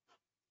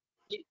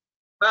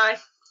 Bye.